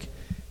public,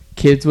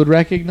 kids would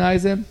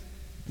recognize him.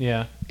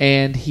 Yeah.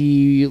 And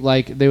they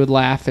would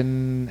laugh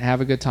and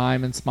have a good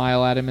time and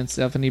smile at him and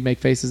stuff, and he'd make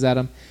faces at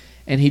him.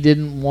 And he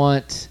didn't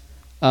want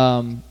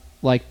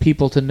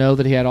people to know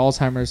that he had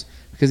Alzheimer's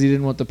because he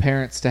didn't want the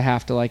parents to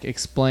have to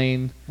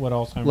explain what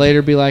Alzheimer's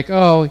later. Be like,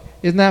 oh,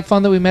 isn't that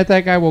fun that we met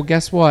that guy? Well,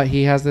 guess what?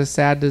 He has this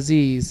sad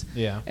disease.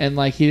 Yeah. And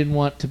he didn't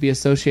want to be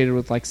associated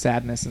with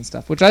sadness and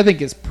stuff, which I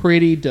think is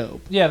pretty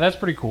dope. Yeah, that's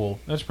pretty cool.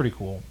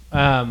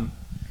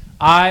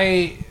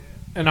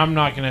 And I'm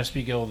not going to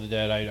speak ill of the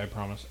dead, I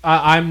promise.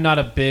 I'm not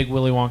a big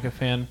Willy Wonka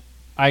fan.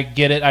 I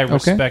get it. I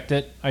respect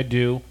it. I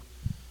do.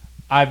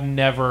 I've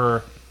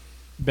never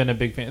been a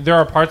big fan. There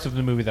are parts of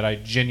the movie that I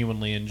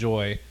genuinely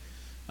enjoy.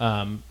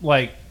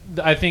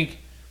 I think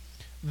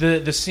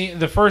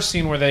the first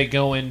scene where they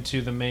go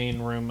into the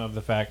main room of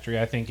the factory,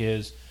 I think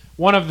is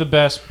one of the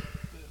best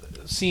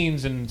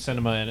scenes in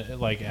cinema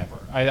ever.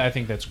 I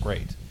think that's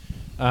great.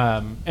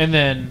 And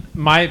then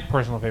my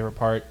personal favorite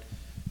part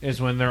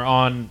is when they're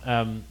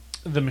on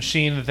the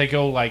machine that they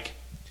go like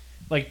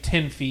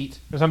 10 feet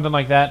or something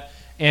like that,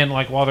 and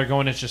while they're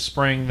going, it's just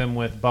spraying them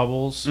with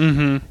bubbles,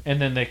 and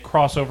then they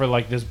cross over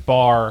this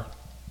bar,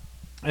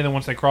 and then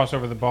once they cross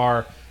over the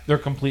bar, they're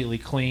completely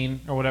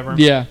clean or whatever.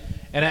 Yeah.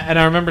 And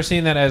I remember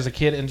seeing that as a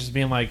kid and just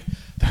being like,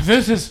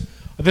 this is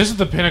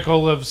the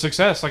pinnacle of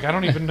success. I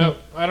don't even know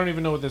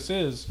what this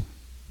is.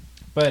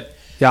 But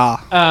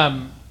yeah.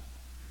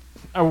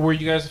 Were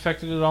you guys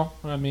affected at all?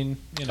 I mean,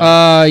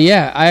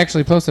 yeah, I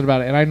actually posted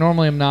about it, and I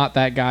normally am not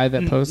that guy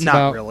that posts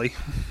about really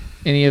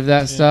any of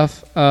that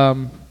stuff.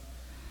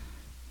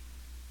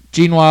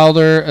 Gene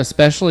Wilder,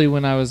 especially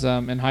when I was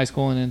in high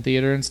school and in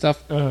theater and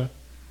stuff,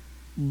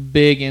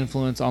 big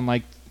influence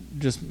on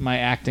just my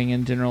acting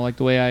in general,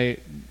 the way I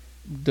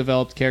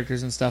developed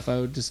characters and stuff. I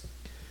would just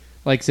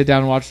sit down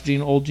and watch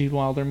old Gene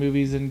Wilder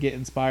movies and get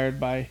inspired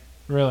by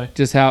really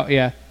just how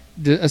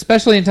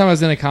especially anytime I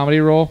was in a comedy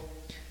role,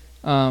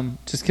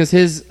 just because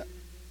his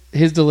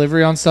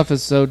delivery on stuff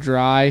is so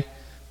dry,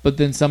 but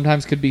then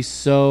sometimes could be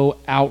so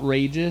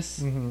outrageous.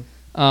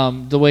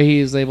 Mm-hmm. The way he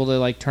is able to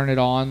like turn it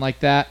on like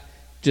that,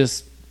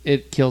 just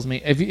it kills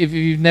me. If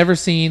you've never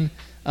seen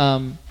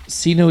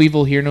See No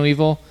Evil, Hear No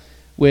Evil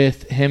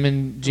with him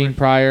and Gene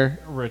Pryor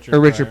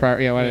Richard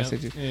Pryor. Yeah, why did I say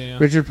Gene? Yeah.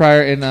 Richard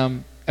Pryor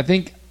and I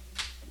think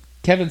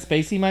Kevin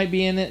Spacey might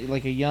be in it,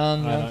 like a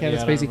young Kevin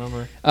Spacey. I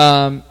don't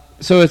remember.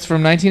 So it's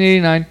from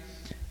 1989.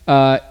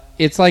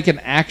 It's like an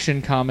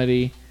action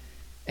comedy,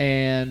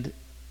 and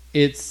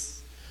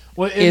isn't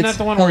that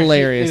the one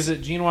hilarious. Is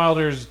it Gene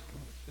Wilder's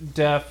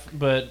deaf,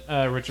 but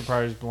Richard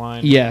Pryor's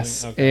blind?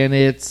 Yes, okay. And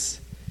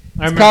it's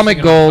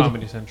comic gold.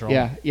 Comedy Central.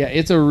 Yeah,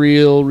 it's a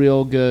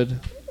real good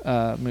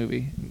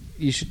movie.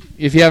 You should,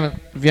 if you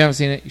haven't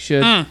seen it, you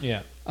should.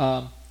 Yeah,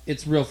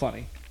 it's real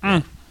funny.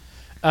 No,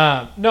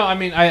 I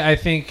mean, I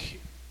think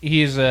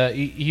he was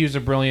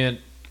a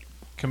brilliant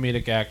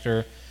comedic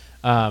actor.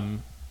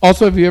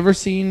 Also, have you ever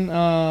seen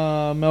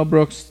Mel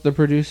Brooks' The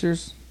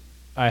Producers?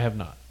 I have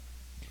not.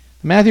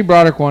 The Matthew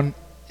Broderick one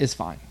is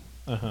fine.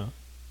 Uh-huh.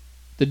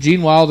 The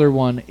Gene Wilder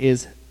one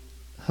is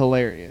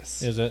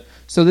hilarious. Is it?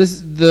 So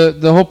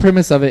the whole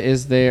premise of it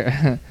is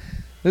there.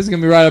 This is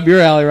gonna be right up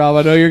your alley, Rob.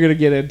 I know you're gonna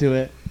get into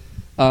it.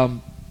 I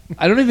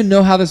don't even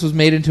know how this was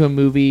made into a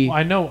movie. Well,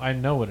 I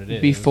know what it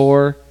is.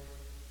 Before,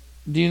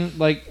 do you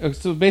like?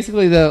 So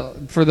basically,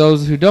 for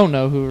those who don't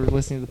know, who are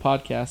listening to the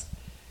podcast,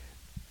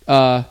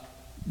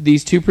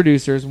 these two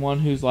producers, one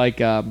who's like,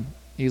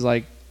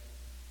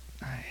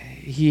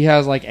 he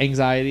has like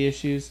anxiety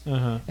issues,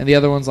 and the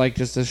other one's like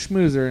just a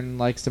schmoozer and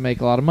likes to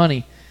make a lot of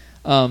money.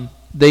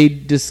 They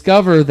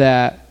discover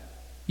that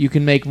you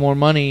can make more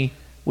money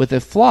with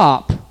a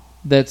flop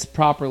that's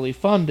properly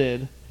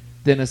funded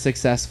than a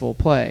successful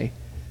play.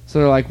 So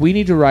they're like, we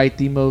need to write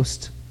the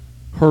most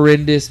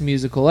horrendous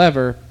musical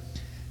ever.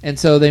 And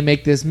so they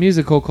make this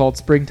musical called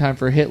Springtime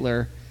for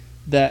Hitler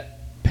that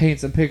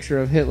paints a picture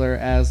of Hitler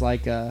as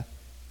like a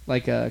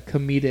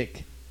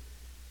comedic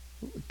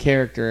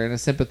character and a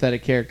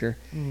sympathetic character.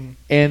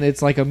 And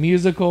it's like a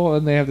musical,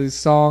 and they have these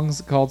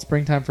songs called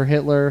Springtime for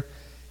Hitler.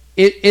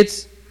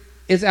 It's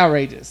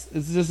outrageous.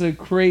 It's just a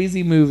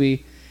crazy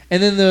movie.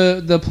 And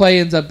then the play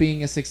ends up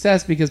being a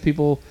success because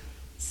people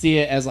see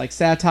it as like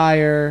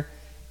satire,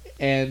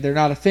 and they're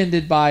not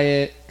offended by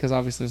it because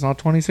obviously it's not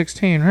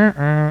 2016.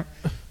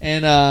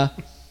 And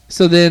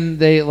so then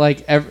they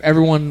like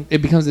everyone.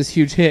 It becomes this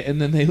huge hit,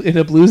 and then they end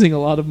up losing a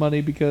lot of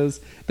money because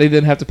they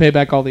then have to pay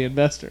back all the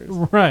investors.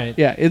 Right.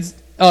 Yeah. It's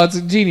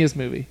a genius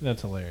movie.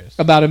 That's hilarious.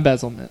 About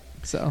embezzlement.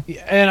 So.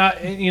 And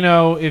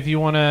if you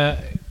want to,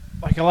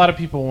 like a lot of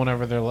people,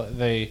 whenever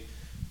they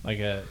like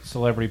a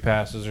celebrity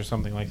passes or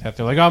something like that,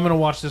 they're like, oh, I'm going to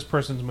watch this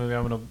person's movie.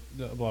 I'm going to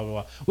blah, blah,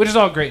 blah. Which is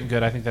all great and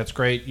good. I think that's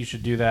great. You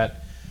should do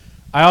that.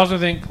 I also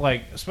think,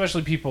 like,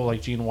 especially people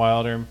like Gene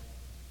Wilder,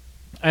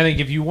 I think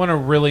if you want to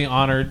really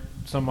honor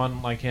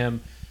someone like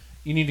him,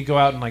 you need to go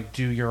out and, like,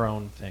 do your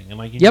own thing. And,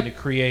 like, you need to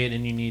create,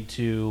 and you need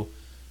to,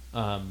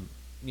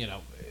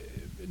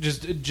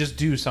 just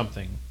do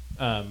something.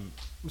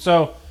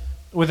 So,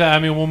 with that, I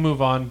mean, we'll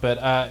move on. But,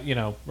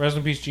 rest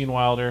in peace, Gene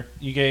Wilder.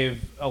 You gave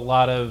a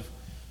lot of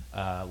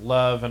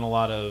love and a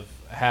lot of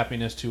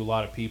happiness to a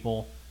lot of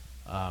people,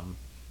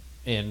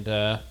 and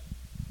the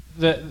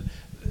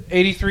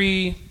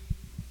 83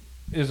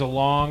 is a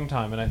long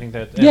time, and I think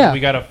that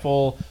we got a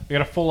full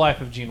life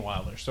of Gene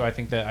Wilder. So I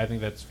think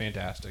that's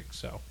fantastic.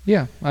 So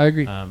yeah, I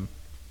agree. Do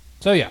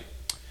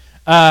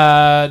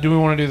we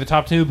want to do the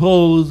top 2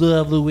 polls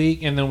of the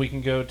week, and then we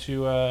can go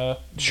to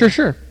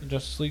sure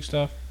Justice League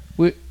stuff?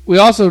 We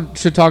also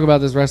should talk about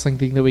this wrestling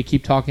thing that we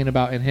keep talking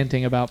about and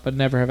hinting about, but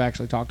never have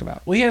actually talked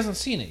about. Well, he hasn't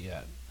seen it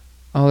yet.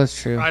 Oh, that's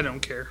true. I don't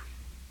care.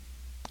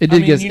 It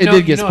did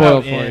get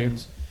spoiled for you.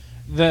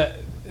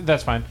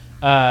 That's fine.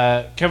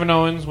 Kevin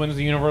Owens wins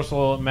the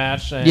Universal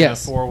match in a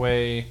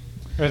 4-way,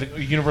 or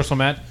the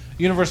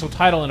Universal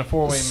title in a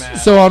 4-way match.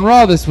 So on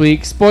Raw this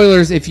week,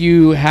 spoilers if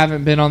you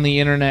haven't been on the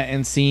internet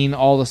and seen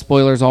all the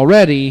spoilers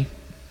already,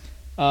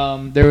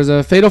 there was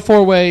a fatal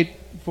 4-way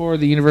for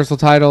the Universal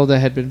title that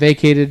had been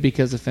vacated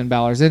because of Finn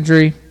Balor's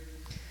injury.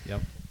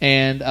 Yep.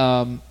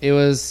 And it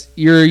was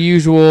your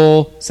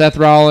usual Seth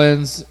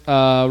Rollins,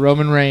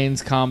 Roman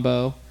Reigns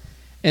combo.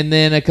 And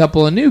then a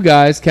couple of new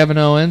guys, Kevin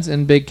Owens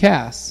and Big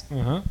Cass.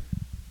 Uh-huh.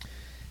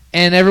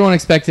 And everyone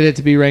expected it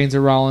to be Reigns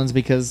or Rollins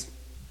because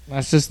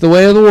that's just the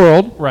way of the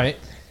world. Right.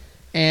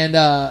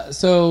 And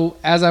so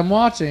as I'm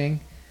watching,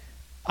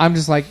 I'm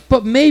just like,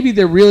 but maybe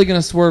they're really going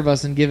to swerve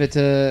us and give it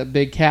to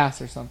Big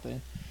Cass or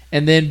something.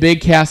 And then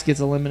Big Cass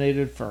gets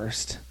eliminated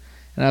first.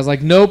 And I was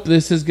like, nope,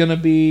 this is going to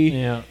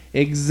be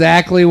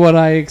exactly what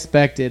I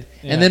expected.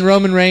 Yeah. And then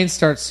Roman Reigns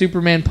starts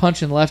Superman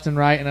punching left and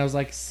right. And I was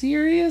like,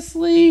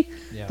 seriously?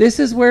 Yeah. This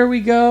is where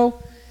we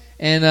go?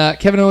 And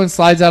Kevin Owens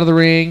slides out of the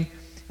ring.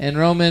 And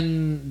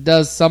Roman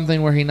does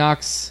something where he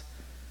knocks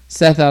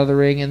Seth out of the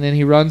ring. And then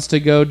he runs to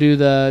go do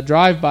the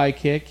drive-by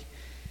kick.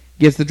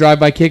 Gets the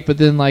drive-by kick. But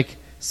then like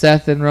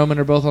Seth and Roman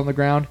are both on the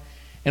ground.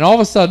 And all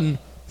of a sudden,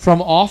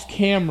 from off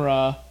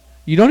camera,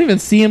 You don't even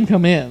see him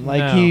come in. Like,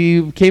 No.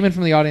 he came in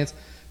from the audience.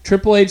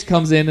 Triple H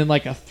comes in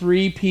like a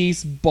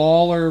 3-piece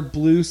baller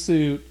blue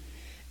suit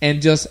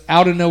and just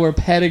out of nowhere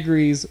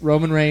pedigrees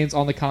Roman Reigns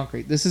on the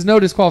concrete. This is no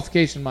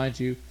disqualification, mind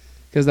you,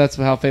 because that's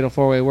how Fatal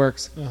 4-Way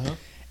works. Uh-huh.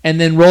 And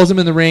then rolls him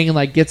in the ring and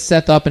like gets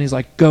Seth up and he's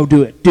like, go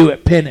do it,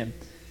 pin him.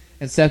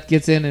 And Seth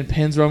gets in and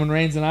pins Roman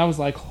Reigns, and I was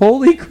like,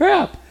 holy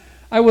crap.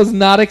 I was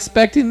not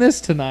expecting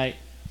this tonight.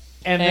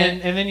 And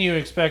then you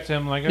expect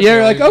him like... Okay,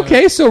 you're like,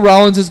 okay, so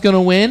Rollins is going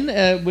to win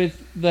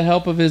with the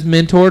help of his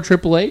mentor,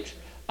 Triple H.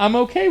 I'm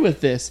okay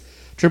with this.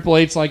 Triple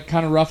H like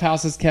kind of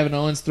roughhouses Kevin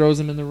Owens, throws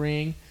him in the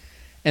ring,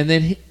 and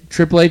then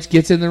Triple H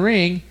gets in the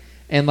ring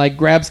and like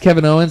grabs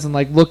Kevin Owens and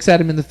like looks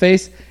at him in the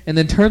face, and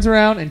then turns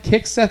around and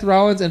kicks Seth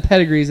Rollins and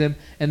pedigrees him,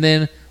 and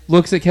then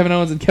looks at Kevin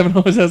Owens, and Kevin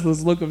Owens has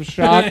this look of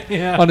shock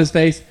on his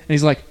face, and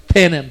he's like,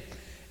 pin him.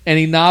 And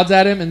he nods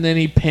at him, and then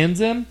he pins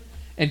him,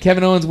 and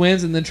Kevin Owens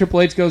wins, and then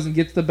Triple H goes and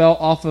gets the belt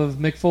off of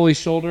Mick Foley's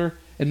shoulder,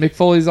 and Mick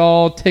Foley's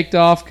all ticked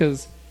off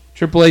because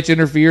Triple H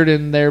interfered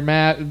in their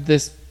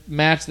this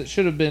match that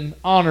should have been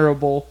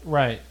honorable,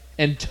 right?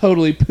 And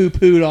totally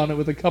poo-pooed on it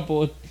with a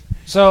couple of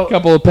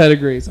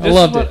pedigrees. I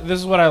loved it. This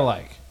is what I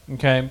like.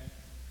 Okay,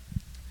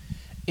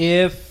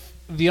 if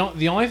the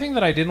only thing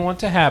that I didn't want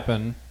to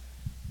happen,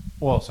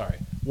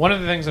 one of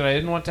the things that I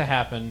didn't want to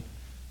happen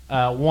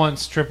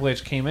once Triple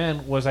H came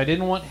in was I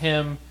didn't want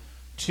him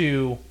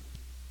to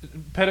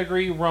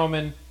pedigree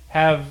Roman,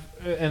 and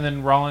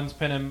then Rollins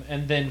pin him,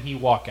 and then he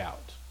walk out.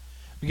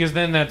 Because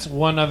then that's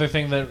one other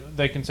thing that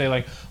they can say,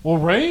 like, well,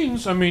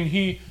 Reigns, I mean,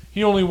 he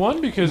only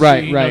won because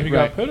he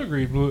got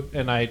pedigreed,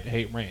 and I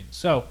hate Reigns.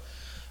 So,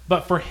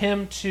 but for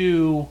him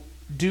to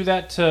do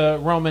that to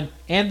Roman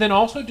and then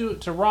also do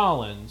it to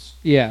Rollins,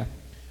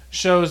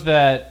 shows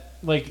that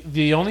like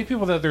the only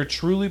people that they're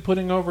truly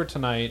putting over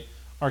tonight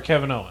are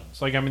Kevin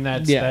Owens. Like, I mean,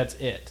 that's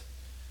it.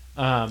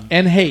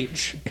 And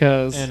H,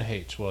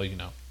 well, you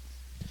know,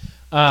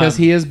 because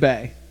he is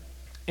Bay,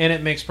 and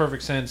it makes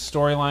perfect sense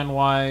storyline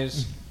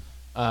wise.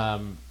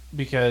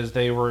 Because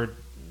they were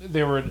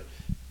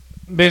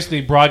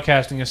basically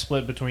broadcasting a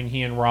split between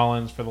he and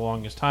Rollins for the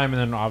longest time, and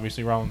then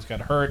obviously Rollins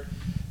got hurt.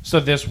 So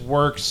this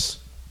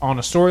works on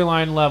a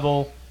storyline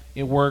level.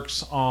 It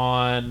works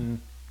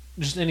on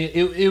just any.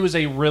 It was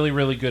a really,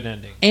 really good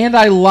ending. And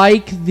I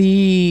like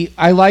the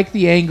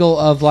angle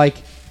of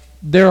like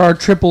there are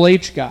Triple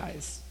H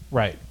guys.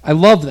 Right. I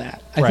love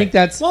that. I think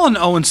that's and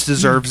Owens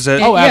deserves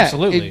it. Oh,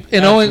 absolutely.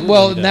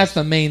 And that's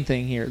the main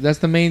thing here. That's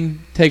the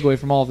main takeaway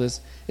from all of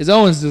this. Is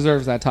Owens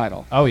deserves that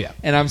title. Oh, yeah.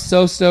 And I'm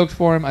so stoked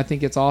for him. I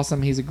think it's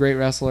awesome. He's a great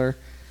wrestler.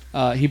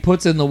 He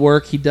puts in the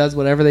work. He does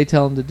whatever they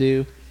tell him to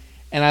do.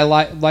 And I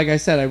like I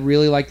said, I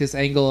really like this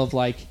angle of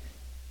like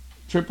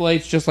Triple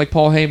H, just like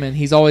Paul Heyman,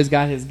 he's always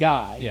got his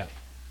guy. Yeah.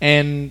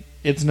 And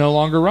it's no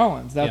longer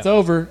Rollins. That's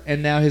over.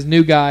 And now his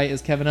new guy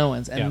is Kevin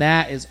Owens. And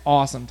that is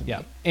awesome to me.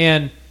 Yeah.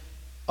 And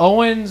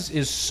Owens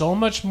is so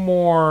much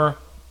more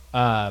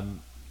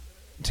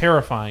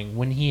terrifying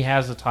when he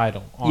has a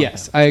title on him.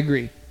 I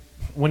agree.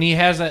 When he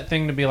has that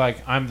thing to be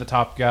like, I'm the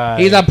top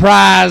guy. He's a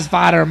prize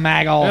fighter,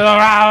 Maggle.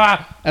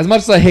 As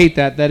much as I hate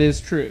that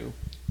is true.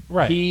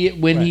 Right.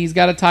 When he's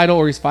got a title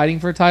or he's fighting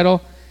for a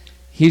title,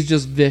 he's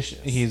just vicious.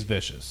 He's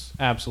vicious.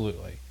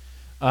 Absolutely.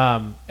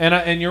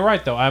 And you're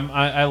right, though.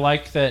 I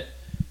like that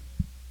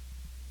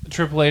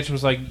Triple H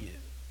was like,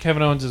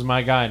 Kevin Owens is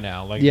my guy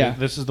now. Like,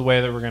 this is the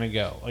way that we're going to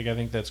go. Like, I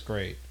think that's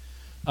great.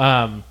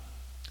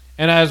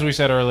 And as we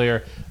said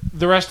earlier,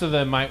 the rest of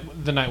the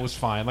night was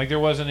fine. Like, there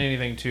wasn't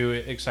anything too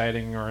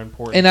exciting or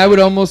important. And I would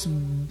almost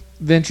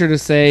venture to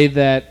say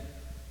that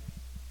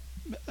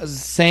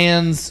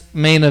sans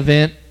main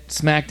event,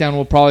 SmackDown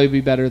will probably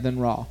be better than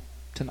Raw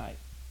tonight.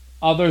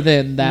 Other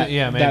than that,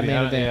 maybe. That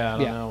main event. I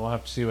don't know. We'll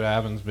have to see what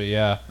happens. But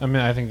yeah, I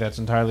mean, I think that's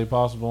entirely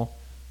possible.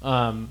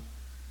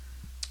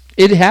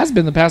 It has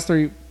been the past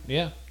 3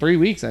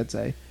 weeks, I'd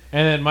say.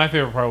 And then my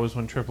favorite part was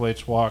when Triple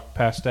H walked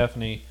past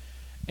Stephanie,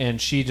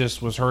 and she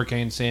just was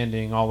hurricane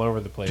sanding all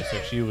over the place.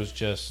 Like, she was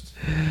just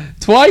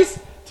twice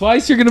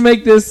you're gonna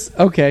make this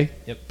okay.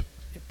 Yep.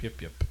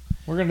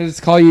 We're gonna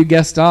just call you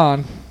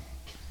Gaston.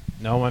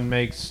 No one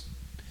makes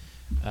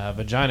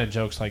vagina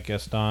jokes like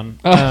Gaston.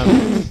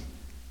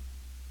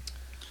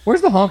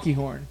 Where's the honky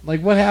horn?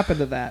 Like, what happened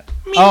to that?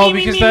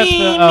 Because that's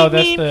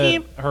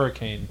the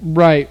hurricane.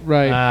 Right.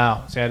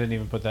 Oh, see, I didn't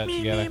even put that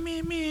together.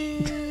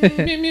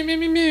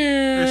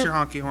 There's your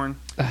honky horn.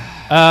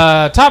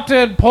 Top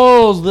 10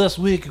 polls this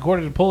week,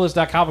 according to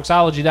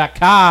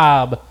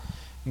pollist.comixology.com. You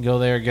can go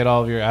there and get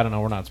all of your... I don't know,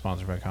 we're not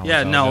sponsored by Comixology.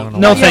 Yeah,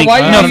 no thank you. I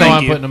don't know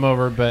I'm you. putting them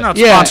over, but... Not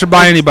sponsored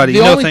by anybody.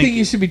 The only thing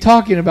you should be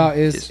talking about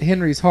is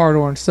Henry's hard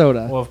orange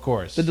soda. Well, of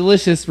course. The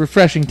delicious,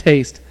 refreshing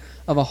taste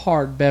of a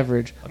hard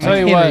beverage. I'll tell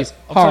you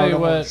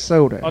what.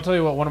 Soda. I'll tell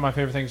you what. One of my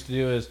favorite things to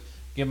do is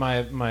get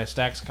my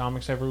stacks of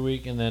comics every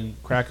week, and then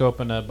crack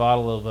open a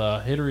bottle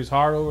of Henry's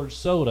hard orange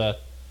soda.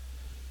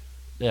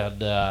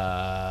 And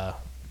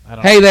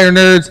hey there,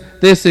 nerds!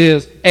 This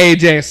is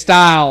AJ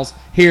Styles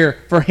here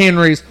for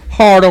Henry's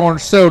hard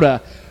orange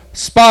soda,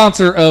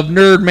 sponsor of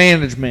Nerd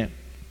Management.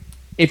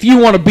 if you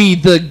want to be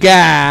the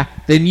guy,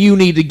 then you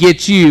need to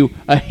get you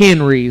a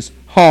Henry's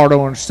hard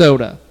orange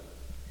soda.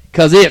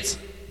 Because it's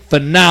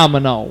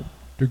phenomenal.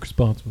 Drink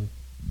responsibly.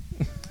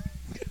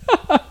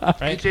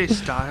 AJ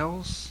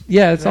Styles?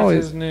 Yeah, it's That's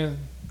always... his new...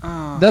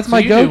 That's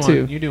my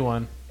go-to. You do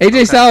one.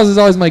 AJ Styles is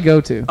always my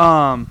go-to.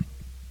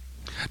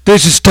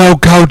 This is Stone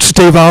Cold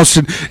Steve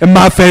Austin, and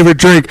my favorite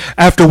drink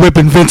after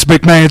whipping Vince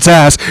McMahon's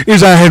ass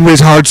is a Henry's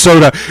hard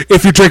soda.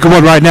 If you're drinking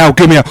one right now,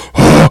 give me a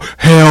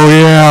hell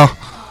yeah.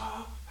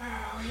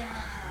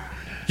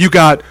 You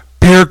got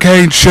pear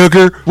cane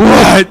sugar,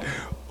 what?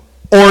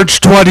 Orange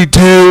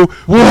 22,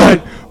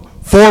 what?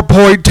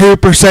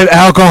 4.2%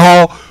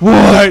 alcohol,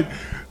 what?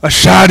 A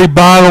shiny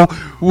bottle,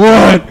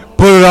 what?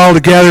 Put it all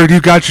together and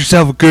you got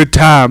yourself a good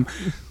time.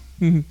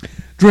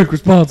 Drink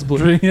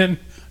responsibly. Drink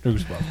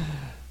responsibly.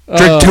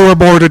 Drink 2 or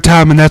more at a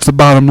time, and that's the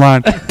bottom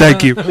line.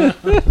 Thank you. Good.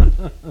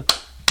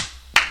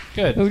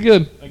 That was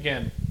good.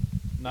 Again.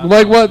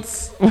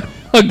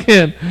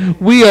 Again,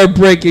 we are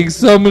breaking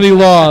so many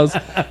laws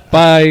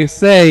by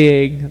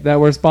saying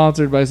that we're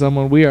sponsored by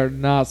someone we are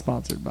not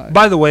sponsored by.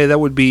 By the way, that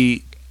would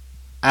be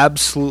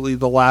absolutely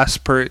the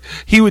last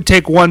he would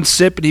take one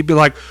sip and he'd be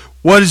like,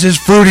 "What is this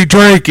fruity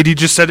drink?" And he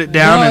just set it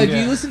down. No, if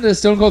you listen to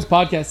Stone Cold's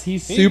podcast,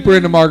 he's super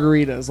into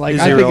margaritas. Like,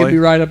 I think it'd be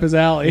right up his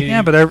alley.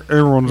 Yeah, but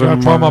everyone's going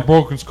to try my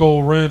Broken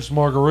Skull Ranch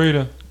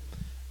margarita.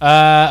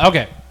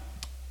 Okay.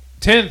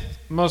 10th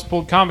most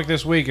pulled comic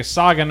this week is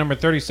Saga number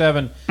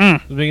 37.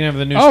 The beginning of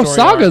the new story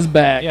Saga's arc.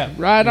 back. Yeah.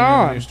 Right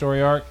on. New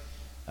story arc.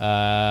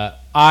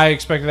 I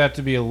expected that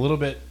to be a little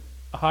bit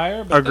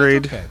higher, but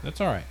agreed. That's okay.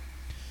 That's all right.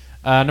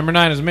 Number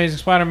 9 is Amazing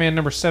Spider-Man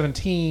number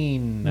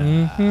 17.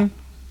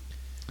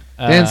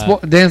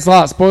 Dan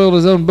Slott spoiled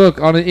his own book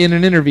in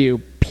an interview.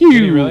 Pew!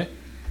 Did he really?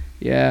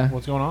 Yeah.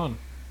 What's going on?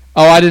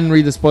 Oh, I didn't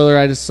read the spoiler.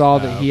 I just saw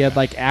that he had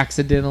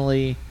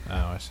accidentally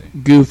I see.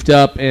 goofed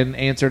up and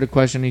answered a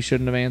question he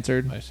shouldn't have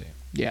answered. I see.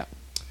 Yeah.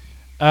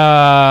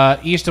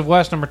 East of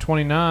West number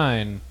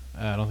 29.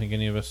 I don't think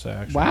any of us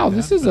actually. Wow,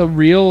 this is a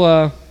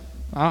real.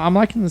 I'm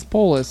liking this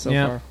poll list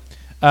so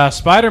far.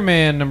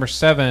 Spider-Man number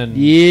 7.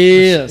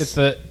 Yes. It's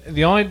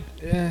the only.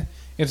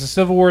 It's a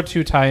Civil War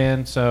II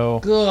tie-in,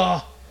 so.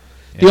 Ugh.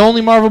 The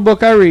only Marvel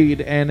book I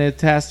read, and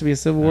it has to be a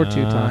Civil War II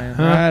tie-in.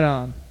 Right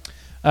on.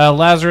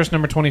 Lazarus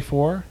number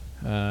 24.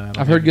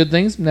 I've heard good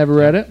things. Never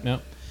read it.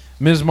 No.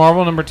 Ms.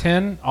 Marvel number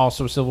 10.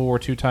 Also a Civil War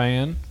II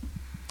tie-in.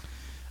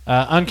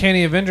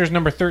 Uncanny Avengers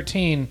number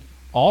 13.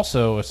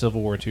 Also a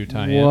Civil War II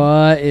tie-in.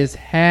 What is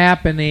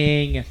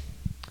happening?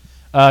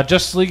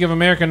 Justice League of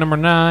America number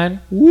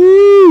 9.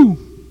 Woo!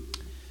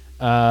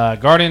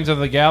 Guardians of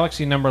the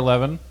Galaxy number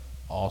 11.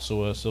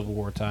 Also a Civil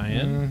War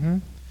tie-in. Mm-hmm.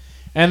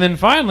 And then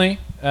finally,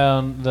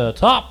 the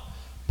top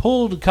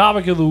pulled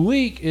comic of the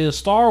week is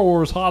Star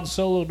Wars Han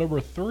Solo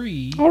number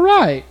 3. All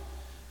right.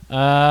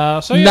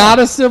 So yeah. Not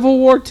a Civil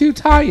War II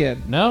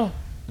tie-in. No.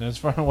 That's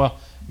fine. Well,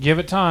 give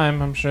it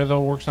time. I'm sure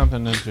they'll work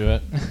something into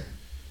it.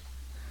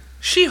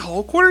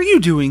 She-Hulk, what are you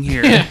doing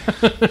here?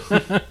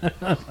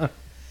 It's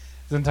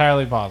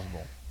entirely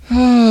possible.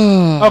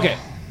 Okay.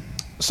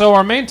 So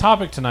our main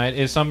topic tonight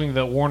is something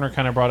that Warner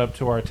kind of brought up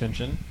to our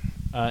attention.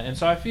 And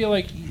so I feel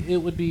like it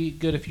would be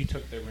good if you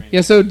took their reins. Yeah,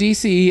 so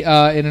DC,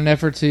 in an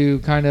effort to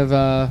kind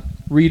of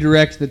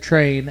redirect the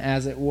train,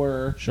 as it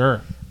were,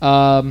 Sure.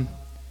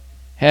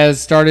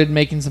 Has started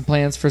making some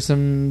plans for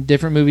some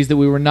different movies that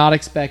we were not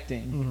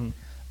expecting.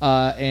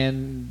 Mm-hmm.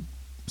 And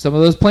some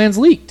of those plans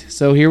leaked.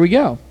 So here we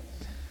go.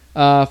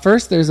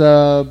 First, there's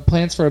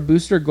plans for a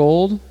Booster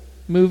Gold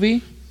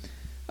movie.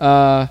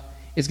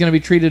 It's going to be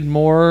treated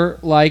more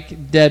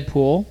like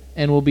Deadpool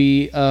and will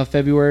be a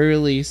February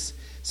release.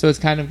 So it's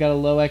kind of got a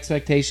low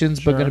expectations,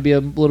 but going to be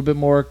a little bit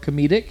more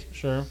comedic.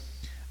 Sure.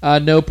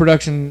 No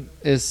production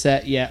is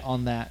set yet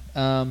on that.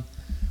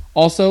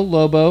 Also,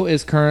 Lobo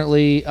is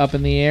currently up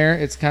in the air.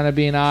 It's kind of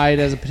being eyed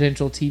as a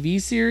potential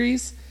TV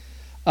series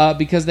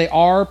because they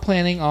are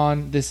planning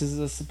on, this is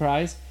a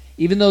surprise,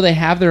 even though they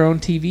have their own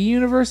TV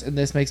universe, and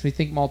this makes me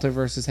think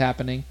multiverse is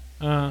happening.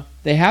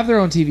 They have their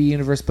own TV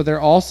universe, but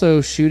they're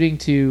also shooting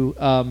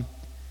to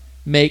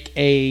make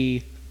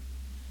a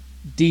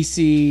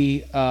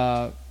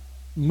DC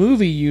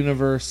movie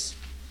universe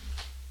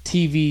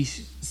TV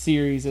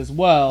series as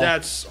well.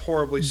 That's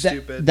horribly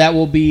stupid. That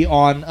will be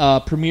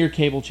on premier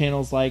cable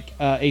channels like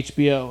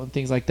HBO and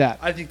things like that.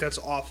 I think that's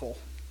awful.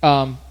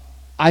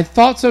 I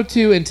thought so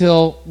too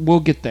until we'll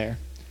get there.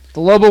 The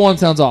Lobo one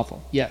sounds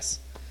awful. Yes.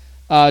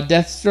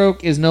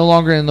 Deathstroke is no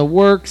longer in the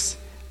works.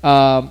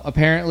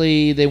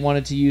 Apparently they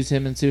wanted to use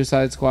him in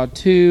Suicide Squad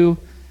 2.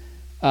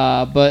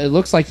 But it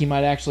looks like he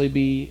might actually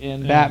be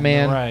in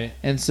Batman. Right.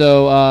 And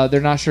so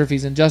they're not sure if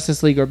he's in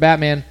Justice League or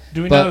Batman.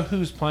 Do we know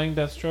who's playing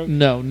Deathstroke?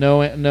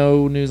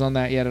 No news on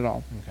that yet at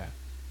all. Okay.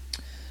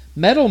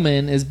 Metal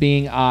Men is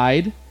being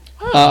eyed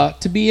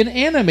to be an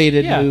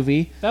animated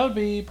movie. That would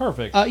be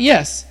perfect.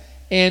 Yes.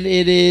 And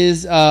it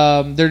is,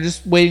 they're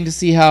just waiting to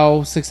see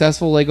how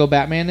successful Lego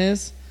Batman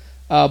is.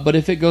 But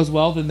if it goes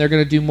well, then they're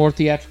going to do more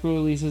theatrical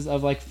releases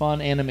of like fun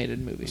animated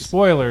movies.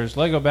 Spoilers,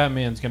 Lego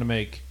Batman's going to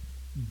make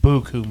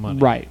buku money.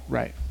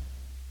 Right.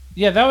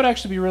 Yeah, that would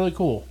actually be really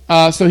cool.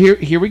 So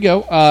here we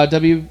go.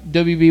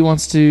 WB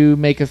wants to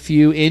make a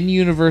few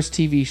in-universe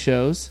TV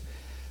shows.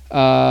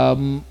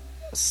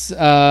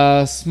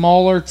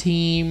 Smaller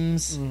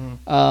teams,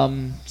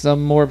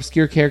 some more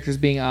obscure characters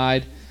being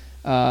eyed.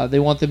 They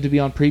want them to be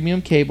on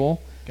premium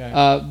cable.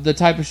 Okay. The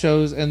type of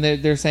shows, and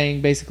they're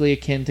saying basically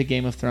akin to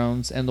Game of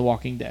Thrones and The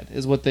Walking Dead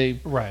is what they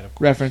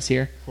reference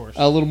here. Of course.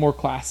 A little more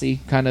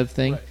classy kind of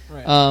thing.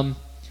 Right.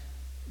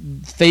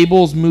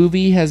 Fable's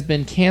movie has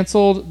been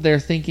canceled.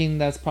 They're thinking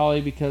that's probably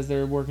because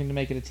they're working to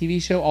make it a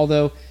TV show,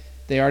 although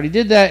they already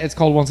did that. It's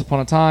called Once Upon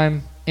a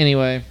Time.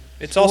 Anyway.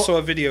 It's also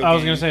a video game. I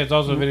was going to say it's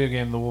also a video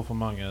game, The Wolf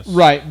Among Us.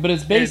 Right, but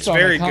it's based on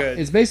good.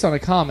 It's based on a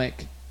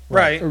comic.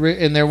 Right.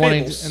 And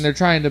they're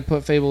trying to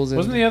put Fables in.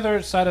 Wasn't the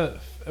other side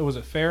of was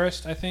it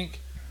Fairest, I think?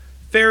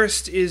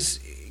 Fairest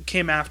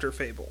came after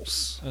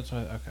Fables. That's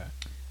right. Okay.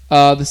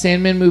 The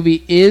Sandman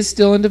movie is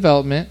still in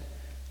development.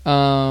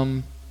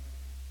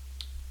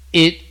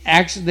 It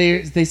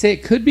actually they say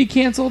it could be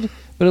canceled,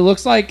 but it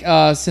looks like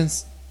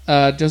since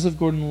Joseph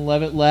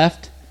Gordon-Levitt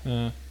left,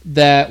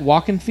 that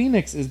Joaquin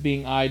Phoenix is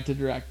being eyed to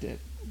direct it,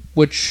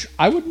 which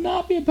I would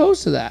not be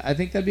opposed to that. I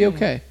think that'd be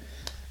okay.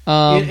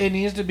 It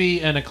needs to be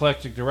an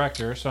eclectic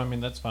director, so I mean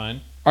that's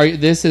fine.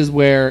 This is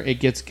where it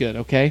gets good.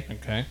 Okay.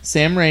 Okay.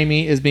 Sam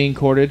Raimi is being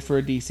courted for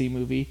a DC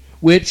movie,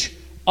 which,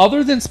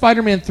 other than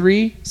Spider-Man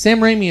 3,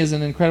 Sam Raimi is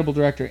an incredible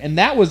director, and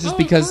that was just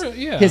because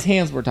his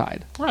hands were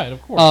tied. Right,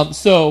 of course.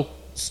 So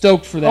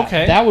stoked for that.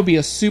 Okay. That would be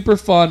a super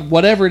fun,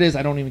 whatever it is,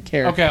 I don't even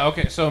care.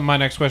 Okay. So my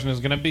next question is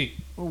going to be,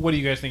 what do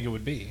you guys think it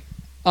would be?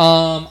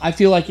 I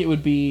feel like he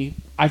would be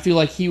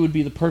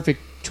the perfect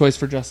choice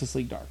for Justice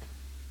League Dark.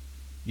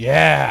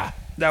 Yeah.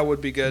 That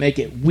would be good. Make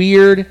it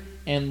weird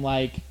and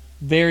like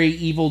very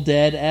Evil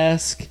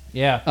Dead-esque.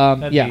 Yeah.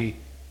 That'd be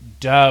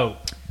dope.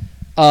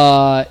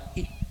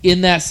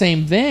 In that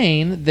same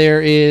vein,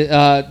 there is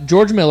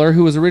George Miller,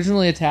 who was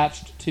originally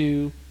attached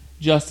to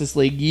Justice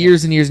League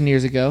years and years and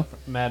years ago.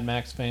 Mad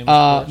Max fame,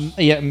 of course.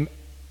 Yeah.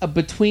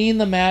 Between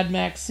the Mad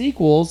Max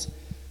sequels,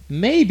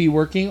 may be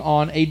working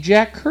on a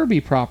Jack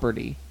Kirby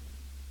property.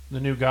 The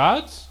New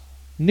Gods?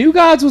 New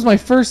Gods was my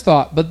first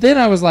thought, but then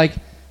I was like,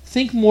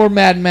 think more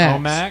Mad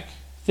Max. Mac?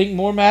 Think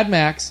more Mad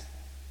Max.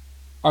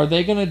 Are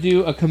they going to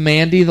do a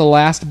Commandy, the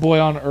Last Boy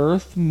on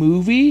Earth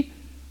movie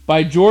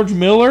by George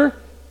Miller?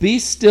 Be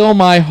still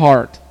my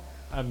heart.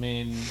 I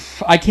mean,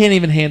 I can't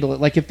even handle it.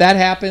 Like, if that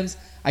happens,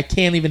 I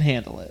can't even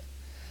handle it.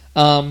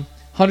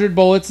 100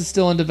 Bullets is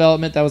still in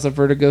development. That was a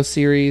Vertigo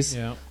series.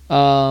 Yeah.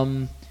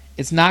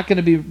 It's not going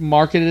to be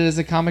marketed as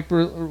a comic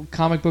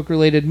book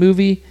related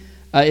movie.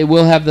 It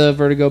will have the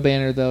Vertigo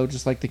banner though,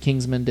 just like the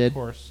Kingsman did. Of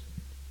course.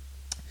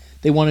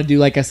 They want to do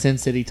like a Sin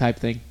City type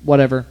thing.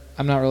 Whatever.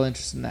 I'm not really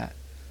interested in that.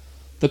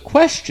 The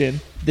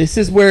question, this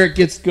is where it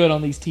gets good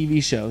on these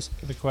TV shows.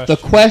 The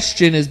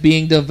question is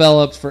being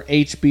developed for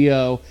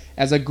HBO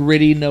as a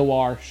gritty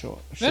noir show.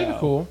 That'd be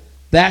cool.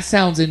 That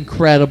sounds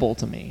incredible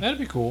to me. That'd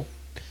be cool.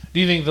 Do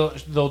you think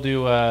they'll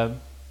do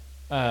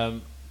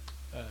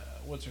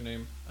what's her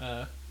name?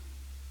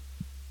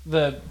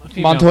 The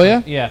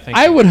Montoya? Yeah,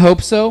 I would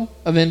hope so.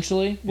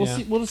 Eventually,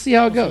 we'll see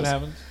how it goes.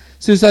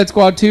 Suicide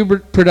Squad 2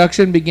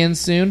 production begins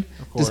soon.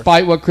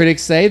 Despite what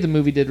critics say, the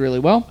movie did really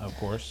well. Of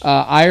course.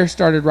 Ayer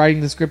started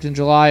writing the script in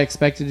July,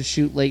 expected to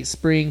shoot late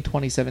spring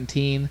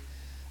 2017.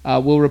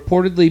 Will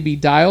reportedly be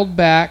dialed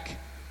back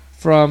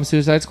from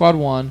Suicide Squad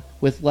 1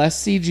 with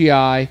less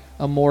CGI,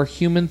 a more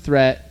human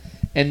threat,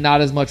 and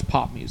not as much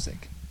pop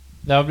music.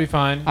 That would be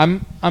fine.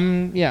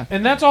 Yeah.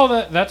 And that's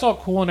all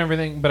cool and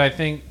everything, but I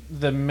think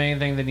the main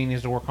thing that he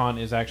needs to work on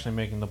is actually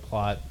making the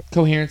plot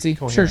coherency.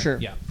 Sure.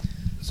 Yeah.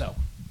 So,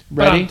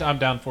 ready? I'm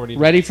down for it.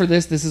 Ready for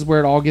this? This is where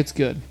it all gets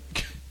good.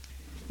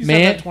 You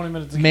said that 20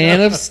 minutes ago.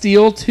 Man of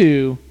Steel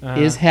 2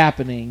 is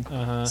happening.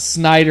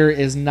 Snyder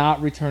is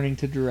not returning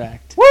to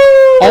direct. Woo!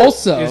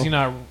 Also, is he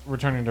not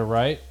returning to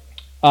write?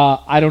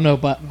 I don't know,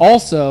 but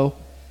also,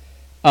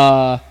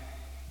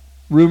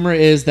 rumor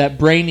is that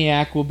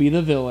Brainiac will be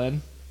the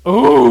villain.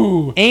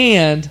 Ooh!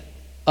 And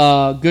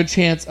good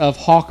chance of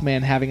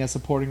Hawkman having a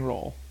supporting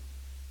role.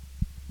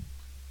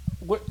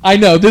 What? I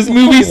know this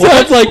movie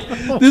sounds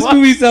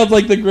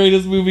like the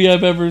greatest movie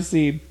I've ever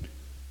seen.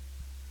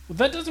 Well,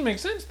 that doesn't make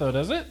sense, though,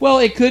 does it? Well,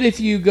 it could if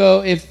you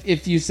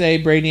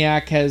say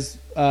Brainiac has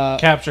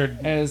captured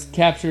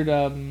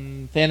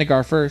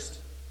Thanagar first.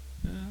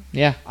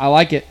 Yeah, I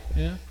like it.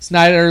 Yeah.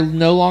 Snyder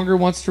no longer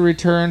wants to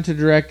return to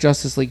direct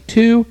Justice League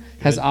 2.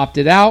 Has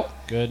opted out.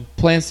 Good.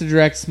 Plans to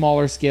direct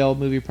smaller scale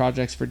movie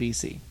projects for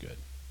DC. Good.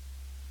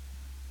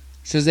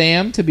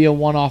 Shazam to be a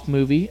one-off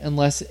movie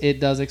unless it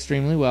does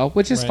extremely well,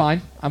 which is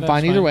fine. I'm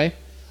fine either way.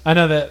 I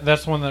know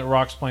that's one that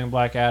Rock's playing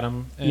Black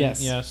Adam. And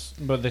yes,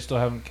 but they still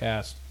haven't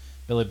cast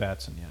Billy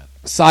Batson yet.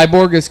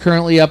 Cyborg is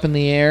currently up in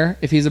the air.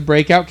 If he's a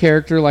breakout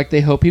character like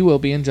they hope he will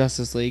be in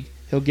Justice League,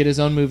 he'll get his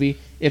own movie.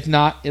 If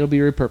not, it'll be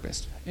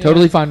repurposed. Yeah.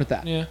 Totally fine with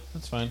that. Yeah,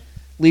 that's fine.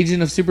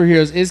 Legion of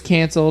Superheroes is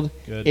canceled.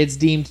 Good. It's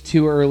deemed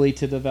too early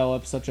to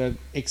develop such a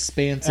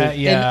expansive.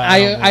 Yeah,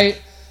 and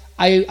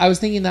I was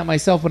thinking that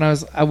myself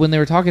when they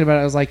were talking about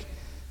it. I was like,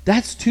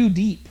 that's too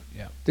deep.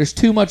 Yeah. There's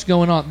too much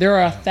going on. There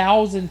are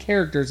 1,000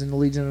 characters in the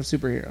Legion of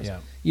Superheroes. Yeah.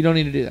 You don't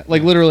need to do that.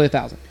 Like, literally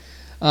 1,000.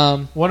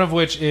 One of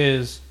which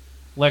is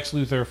Lex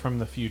Luthor from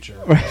the future.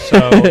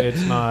 So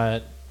it's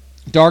not...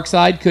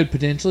 Darkseid could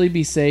potentially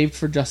be saved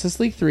for Justice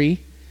League 3,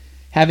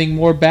 having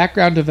more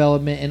background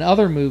development in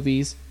other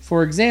movies.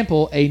 For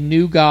example, a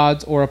New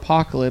Gods or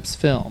Apocalypse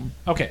film.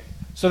 Okay,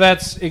 so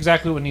that's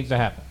exactly what needs to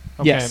happen.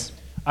 Okay. Yes.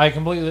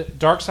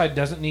 Darkseid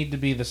doesn't need to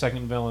be the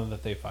second villain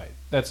that they fight.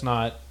 That's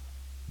not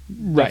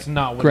what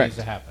needs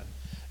to happen.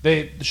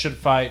 They should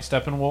fight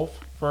Steppenwolf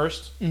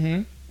first.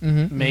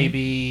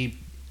 Maybe...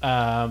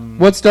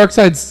 what's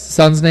Darkseid's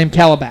son's name?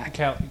 Calabac.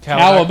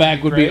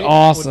 Calabac would be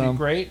awesome. Would be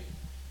great.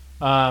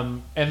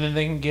 And then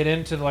they can get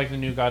into like the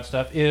New God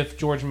stuff. If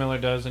George Miller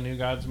does a New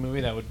Gods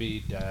movie, that would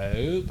be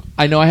dope.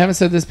 I know I haven't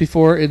said this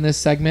before in this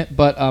segment,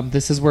 but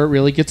this is where it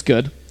really gets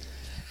good.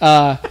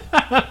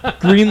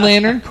 Green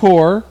Lantern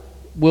Corps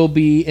will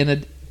be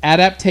an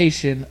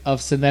adaptation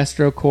of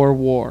Sinestro Corps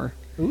War.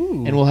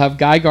 Ooh. And we'll have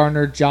Guy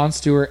Gardner, Jon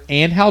Stewart,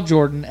 and Hal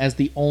Jordan as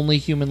the only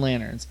human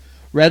lanterns.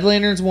 Red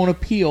Lanterns won't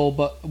appear,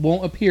 but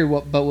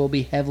will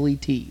be heavily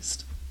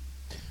teased.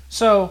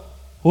 So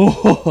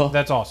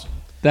that's awesome.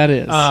 That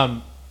is.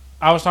 I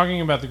was talking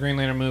about the Green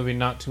Lantern movie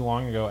not too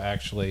long ago,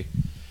 actually.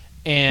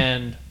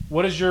 And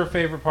what is your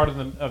favorite part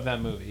of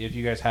that movie, if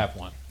you guys have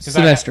one?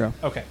 Sinestro.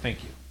 Okay,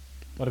 thank you.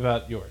 What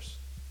about yours?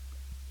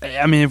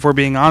 I mean, if we're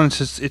being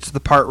honest, it's the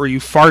part where you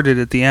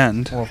farted at the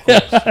end. Well, of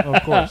course.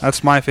 Of course.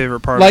 That's my favorite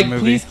part of the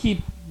movie. Please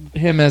keep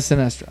him as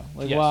Sinestro.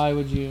 Yes. Why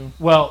would you?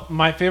 Well,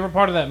 my favorite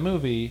part of that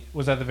movie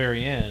was at the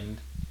very end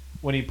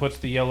when he puts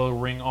the yellow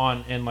ring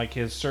on and like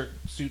his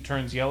suit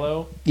turns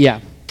yellow. Yeah,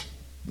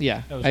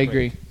 I great.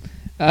 agree.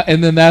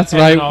 And then that's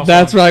and right. Then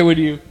that's right. When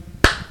you.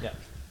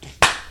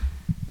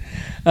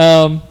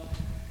 Yeah.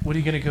 What are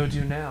you gonna go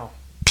do now?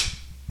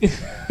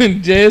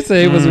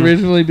 JSA was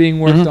originally being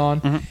worked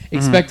on,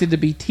 expected to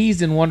be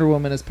teased in Wonder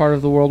Woman as part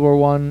of the World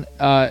War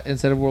I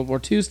instead of World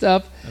War II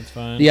stuff. That's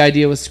fine. The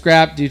idea was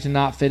scrapped due to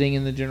not fitting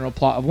in the general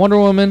plot of Wonder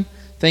Woman.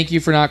 Thank you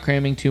for not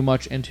cramming too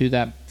much into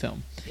that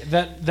film.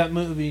 That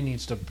movie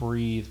needs to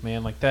breathe,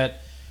 man. Like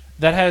that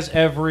has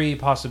every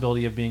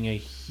possibility of being a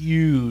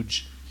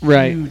huge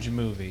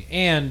movie,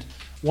 and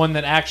one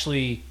that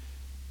actually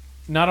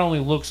not only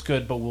looks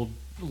good but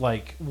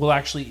will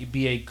actually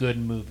be a good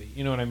movie.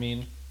 You know what I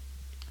mean?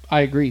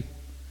 I agree.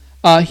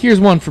 Here's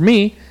one for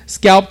me.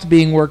 Scalped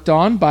being worked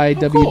on by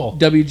cool.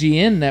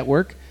 WGN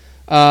Network.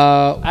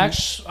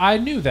 Actually, I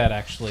knew that,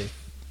 actually.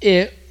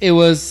 It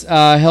was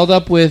held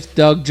up with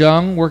Doug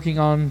Jung working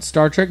on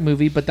Star Trek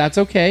movie, but that's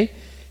okay.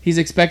 He's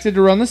expected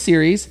to run the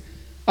series.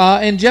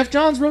 And Jeff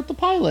Johns wrote the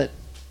pilot.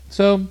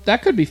 So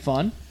that could be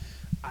fun.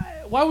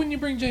 Why wouldn't you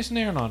bring Jason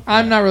Aaron on?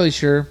 I'm not really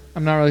sure.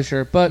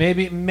 But and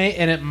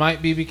it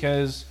might be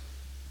because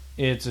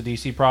it's a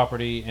DC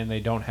property and they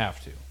don't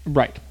have to.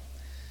 Right.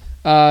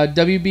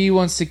 WB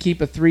wants to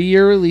keep a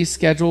 3-year release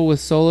schedule with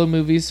solo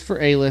movies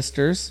for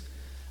A-listers.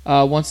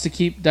 Wants to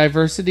keep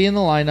diversity in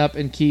the lineup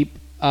and keep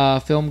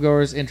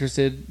filmgoers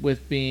interested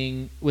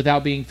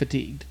without being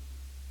fatigued.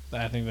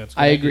 I think that's.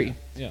 I agree.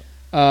 Yeah.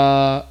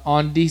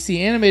 On DC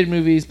animated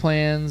movies,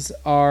 plans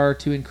are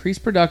to increase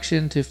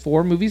production to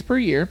 4 movies per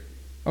year.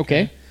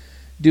 Okay.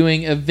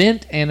 Doing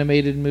event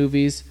animated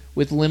movies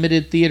with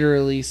limited theater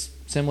release,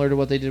 similar to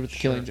what they did with The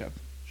Killing Joke.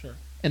 Sure.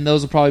 And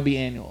those will probably be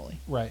annually.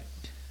 Right.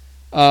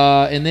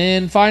 And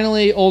then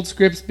finally, old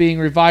scripts being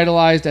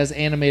revitalized as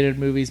animated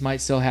movies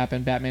might still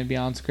happen. Batman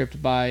Beyond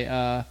script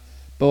by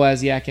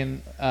Boaz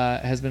Yakin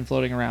has been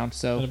floating around,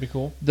 so that'd be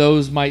cool.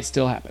 Those might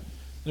still happen.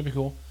 That'd be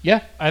cool.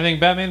 Yeah, I think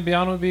Batman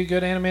Beyond would be a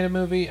good animated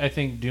movie. I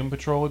think Doom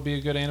Patrol would be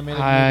a good animated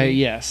movie.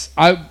 Yes,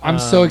 I'm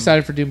so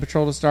excited for Doom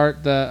Patrol to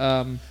start.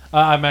 I'm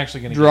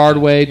actually going to Gerard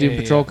Way Doom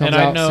Patrol comes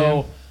out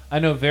soon. I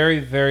know very,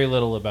 very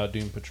little about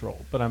Doom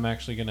Patrol, but I'm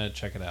actually going to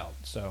check it out.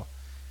 So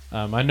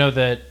I know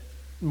that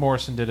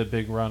Morrison did a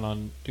big run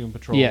on Doom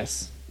Patrol.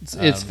 Yes,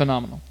 it's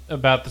phenomenal.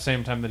 About the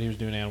same time that he was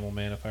doing Animal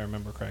Man, if I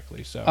remember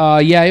correctly. So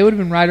yeah, it would have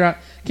been right around.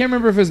 Can't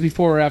remember if it was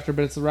before or after,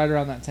 but it's right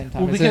around that same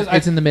time. Well,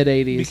 it's in the mid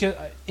 '80s. Because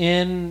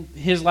in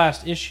his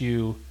last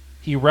issue,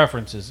 he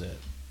references it.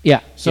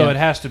 Yeah. So it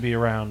has to be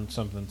around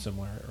something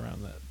similar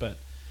around that. But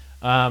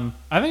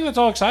I think that's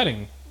all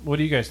exciting. What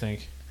do you guys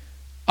think?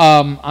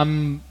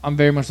 I'm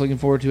very much looking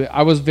forward to it.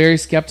 I was very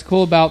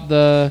skeptical about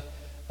the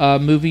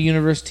movie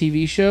universe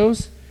TV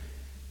shows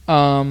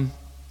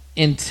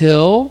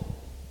until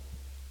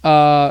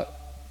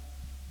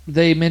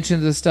they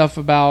mentioned the stuff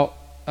about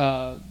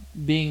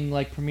being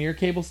like premiere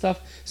cable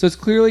stuff. So it's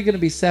clearly going to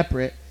be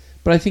separate,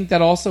 but I think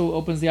that also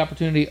opens the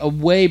opportunity, a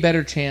way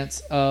better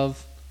chance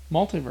of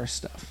multiverse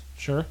stuff.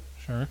 Sure.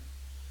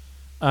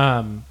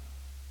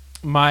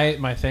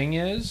 My thing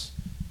is,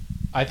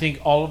 I think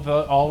all of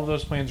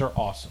those plans are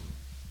awesome,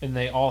 and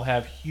they all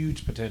have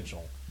huge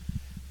potential.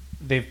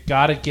 They've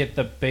got to get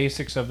the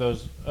basics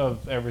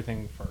of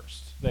everything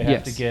first. They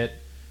have to get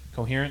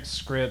coherent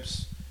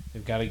scripts.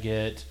 They've got to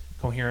get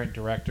coherent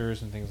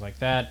directors and things like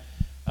that.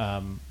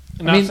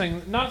 Not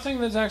saying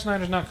that Zack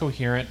Snyder's not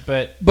coherent,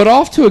 but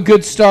off to a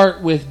good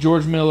start with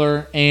George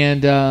Miller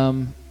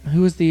and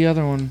who was the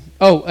other one?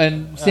 Oh,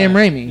 and Sam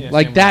Raimi. Yeah,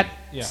 like Sam that Raimi.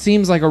 Yeah.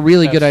 seems like a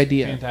really good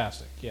idea.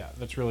 Fantastic. Yeah,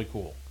 that's really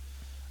cool.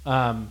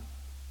 And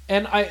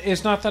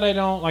it's not that I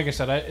don't, like I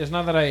said, it's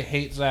not that I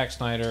hate Zack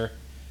Snyder.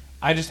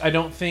 I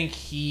don't think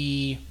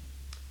he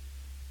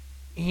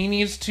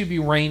needs to be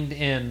reined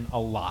in a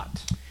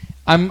lot.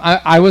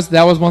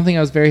 That was one thing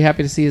I was very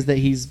happy to see, is that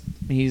he's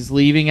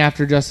leaving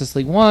after Justice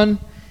League 1,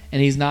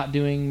 and he's not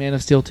doing Man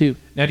of Steel 2.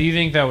 Now, do you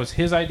think that was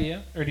his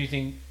idea, or do you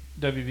think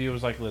WB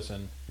was like,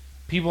 listen,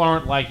 people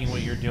aren't liking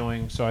what you're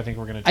doing, so I think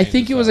we're going to. I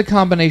think it was a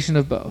combination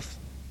of both.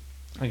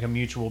 Like a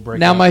mutual breakup.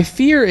 Now, my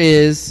fear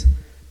is,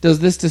 does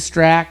this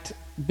distract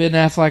Ben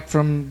Affleck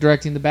from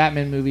directing the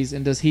Batman movies,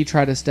 and does he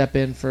try to step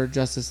in for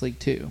Justice League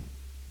 2?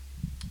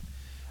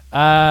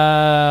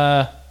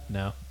 No.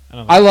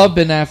 I love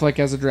Ben Affleck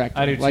as a director.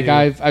 I do too. Like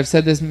I've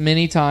said this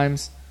many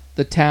times.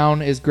 The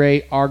Town is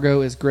great.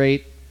 Argo is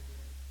great.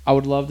 I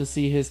would love to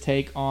see his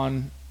take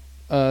on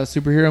a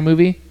superhero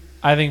movie.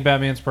 I think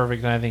Batman's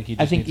perfect, and I think he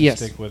just needs to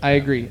stick with I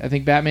agree. I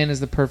think Batman is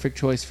the perfect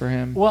choice for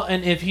him. Well,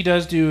 and if he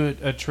does do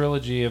a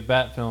trilogy of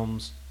Bat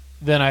films,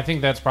 then I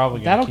think that's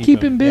probably going to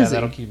keep him busy.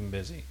 Yeah, that'll keep him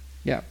busy.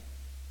 Yeah.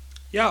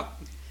 Yeah.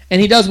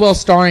 And he does well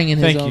starring in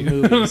his own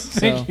movies.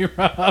 Thank you,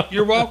 Rob.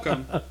 You're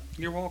welcome.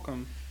 You're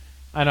welcome.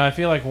 I know. I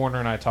feel like Warner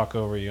and I talk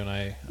over you, and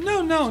I.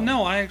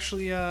 No. I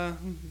actually,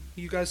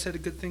 you guys had a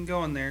good thing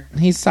going there.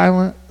 He's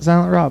silent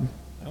Rob.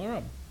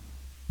 Rob.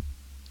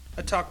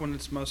 I talk when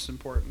it's most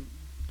important.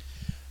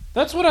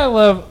 That's what I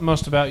love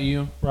most about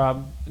you,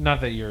 Rob.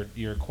 Not that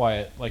you're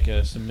quiet like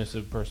a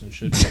submissive person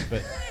should be,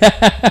 but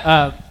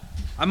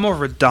I'm more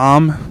of a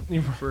dom.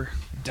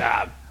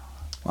 Dom.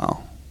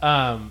 Wow.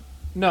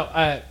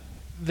 No,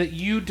 that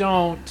you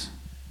don't,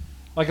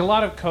 like a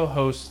lot of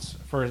co-hosts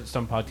for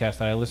some podcasts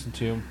that I listen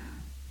to,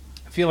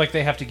 feel like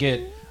they have to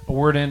get a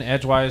word in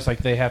edgewise, like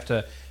they have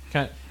to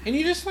kind of, and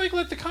you just like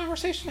let the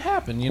conversation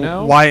happen, you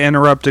know? Why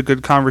interrupt a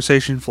good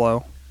conversation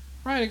flow?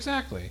 Right,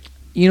 exactly.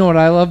 You know what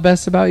I love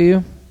best about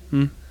you?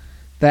 Hmm?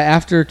 That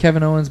after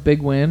Kevin Owens'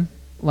 big win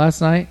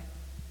last night,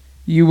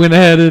 you went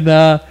ahead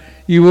and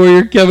you wore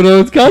your Kevin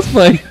Owens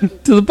cosplay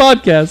to the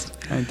podcast.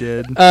 I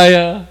did.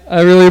 I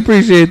really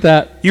appreciate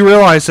that. You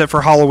realize that for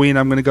Halloween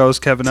I'm going to go as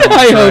Kevin Owens,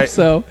 I right? hope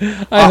so.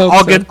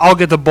 I'll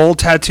get the bull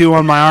tattoo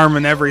on my arm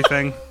and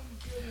everything.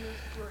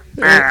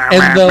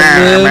 And the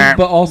live,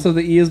 but also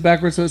the E is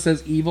backwards, so it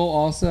says evil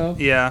also.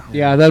 Yeah.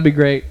 Yeah, that'd be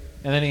great.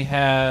 And then he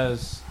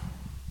has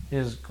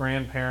his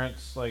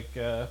grandparents, like,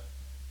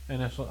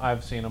 initial.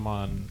 I've seen him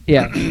on.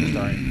 Yeah.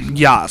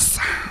 Yes.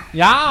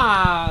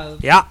 Yeah.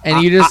 Yeah.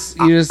 And you just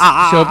show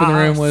up in the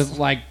room with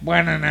like.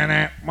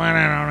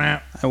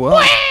 I will.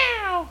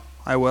 Wow.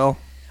 I will.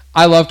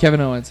 I love Kevin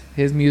Owens.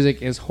 His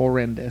music is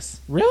horrendous.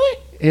 Really?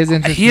 His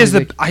entrance He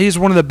music. He's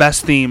one of the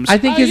best themes. I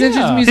think his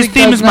entrance music. His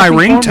theme is my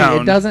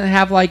ringtone. It doesn't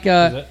have like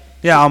a.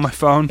 Yeah, on my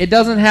phone. It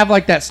doesn't have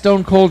like that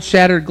Stone Cold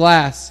Shattered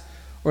Glass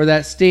or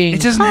that Sting.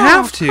 It doesn't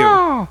have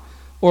to.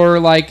 Or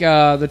like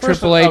the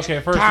Triple H. Okay,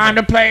 Time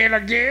to play it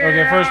again.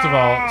 Okay, first of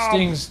all,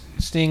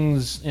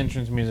 Sting's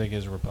entrance music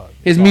is repugnant.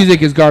 His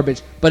music is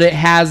garbage, but it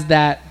has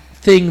that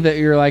thing that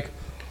you're like,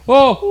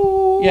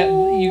 oh, yeah,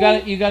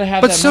 you gotta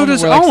have. But that so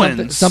does where, like,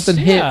 Owens. Something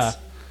hits.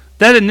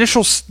 That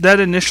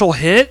initial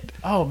hit.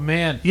 Oh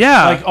man,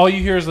 yeah. Like all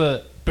you hear is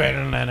the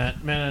and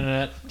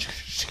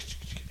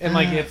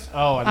like it's it's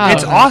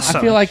awesome.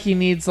 I feel like he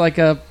needs like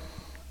a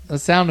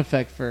sound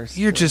effect first.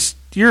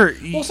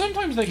 Well,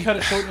 sometimes they cut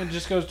it short and it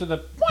just goes to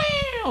the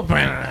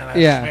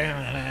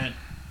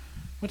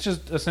which is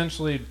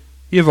essentially.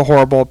 You have a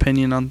horrible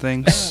opinion on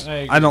things.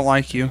 I don't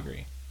like you,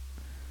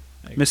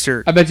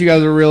 Mr. I bet you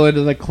guys are real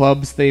into the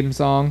Club's theme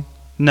song.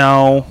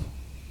 No,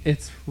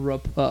 it's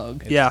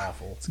repug. Yeah,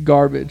 awful. It's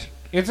garbage.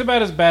 It's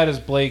about as bad as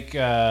Blake.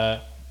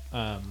 I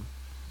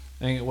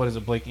think what is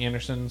it? Blake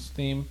Anderson's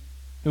theme,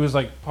 who was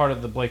like part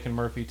of the Blake and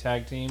Murphy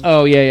tag team.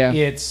 Oh yeah.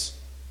 It's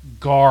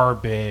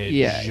garbage.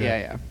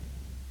 Yeah.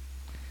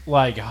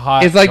 Like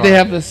hot. It's like garbage. they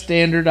have the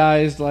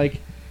standardized like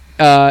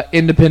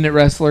independent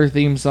wrestler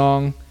theme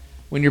song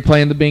when you're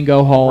playing the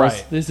bingo halls.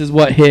 Right. This is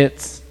what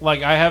hits.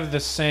 Like I have the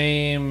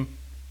same.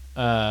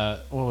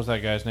 What was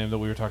that guy's name that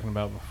we were talking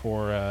about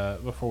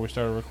before we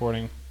started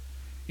recording?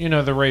 You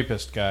know, the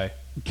rapist guy.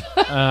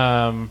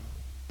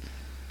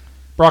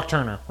 Brock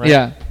Turner, right?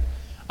 Yeah.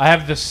 I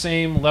have the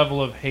same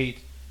level of hate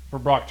for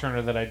Brock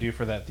Turner that I do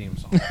for that theme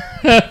song.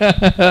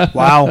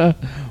 Wow.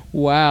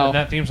 And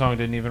that theme song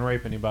didn't even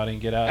rape anybody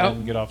and get out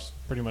and get off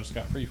pretty much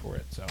scot-free for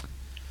it. So.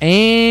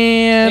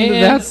 And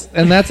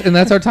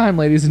that's our time,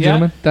 ladies and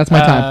gentlemen. That's my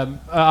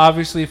time.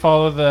 Obviously,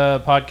 follow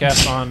the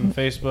podcast on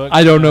Facebook.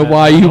 I don't know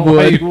why you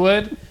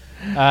would.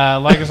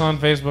 Like us on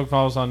Facebook.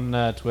 Follow us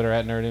on Twitter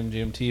at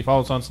NerdMGMT.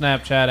 Follow us on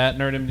Snapchat at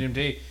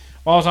NerdMGMT.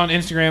 Follow us on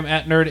Instagram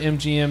at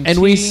NerdMGMT.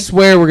 And we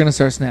swear we're going to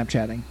start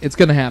Snapchatting. It's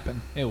going to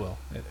happen. It will.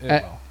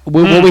 It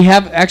will. We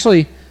have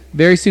actually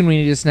very soon. We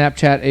need to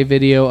Snapchat a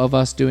video of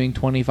us doing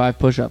 25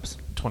 push-ups.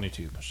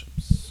 22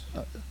 push-ups.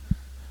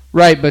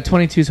 Right, but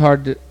 22 is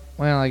hard to.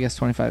 Well, I guess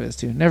 25 is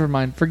too. Never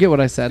mind. Forget what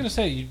I said. I was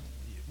going to say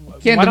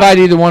can't divide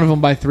either one of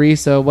them by 3,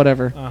 so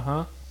whatever.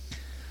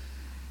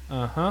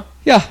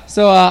 Yeah,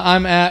 so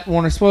I'm at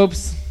Warner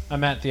Swopes.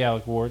 I'm at the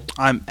Alec Ward.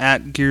 I'm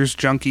at Gears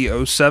Junkie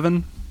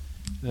 07.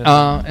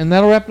 And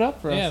that'll wrap it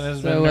up for us. Yeah, this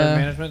has been Nerd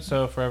Management.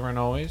 So forever and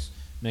always,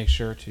 make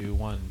sure to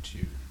 1, 2,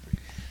 3.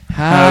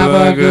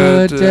 Have a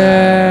good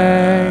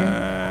day.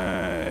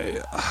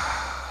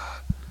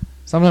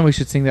 Sometime we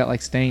should sing that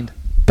like Stained.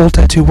 Bull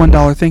Tattoo,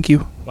 $1. Thank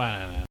you.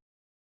 Wow.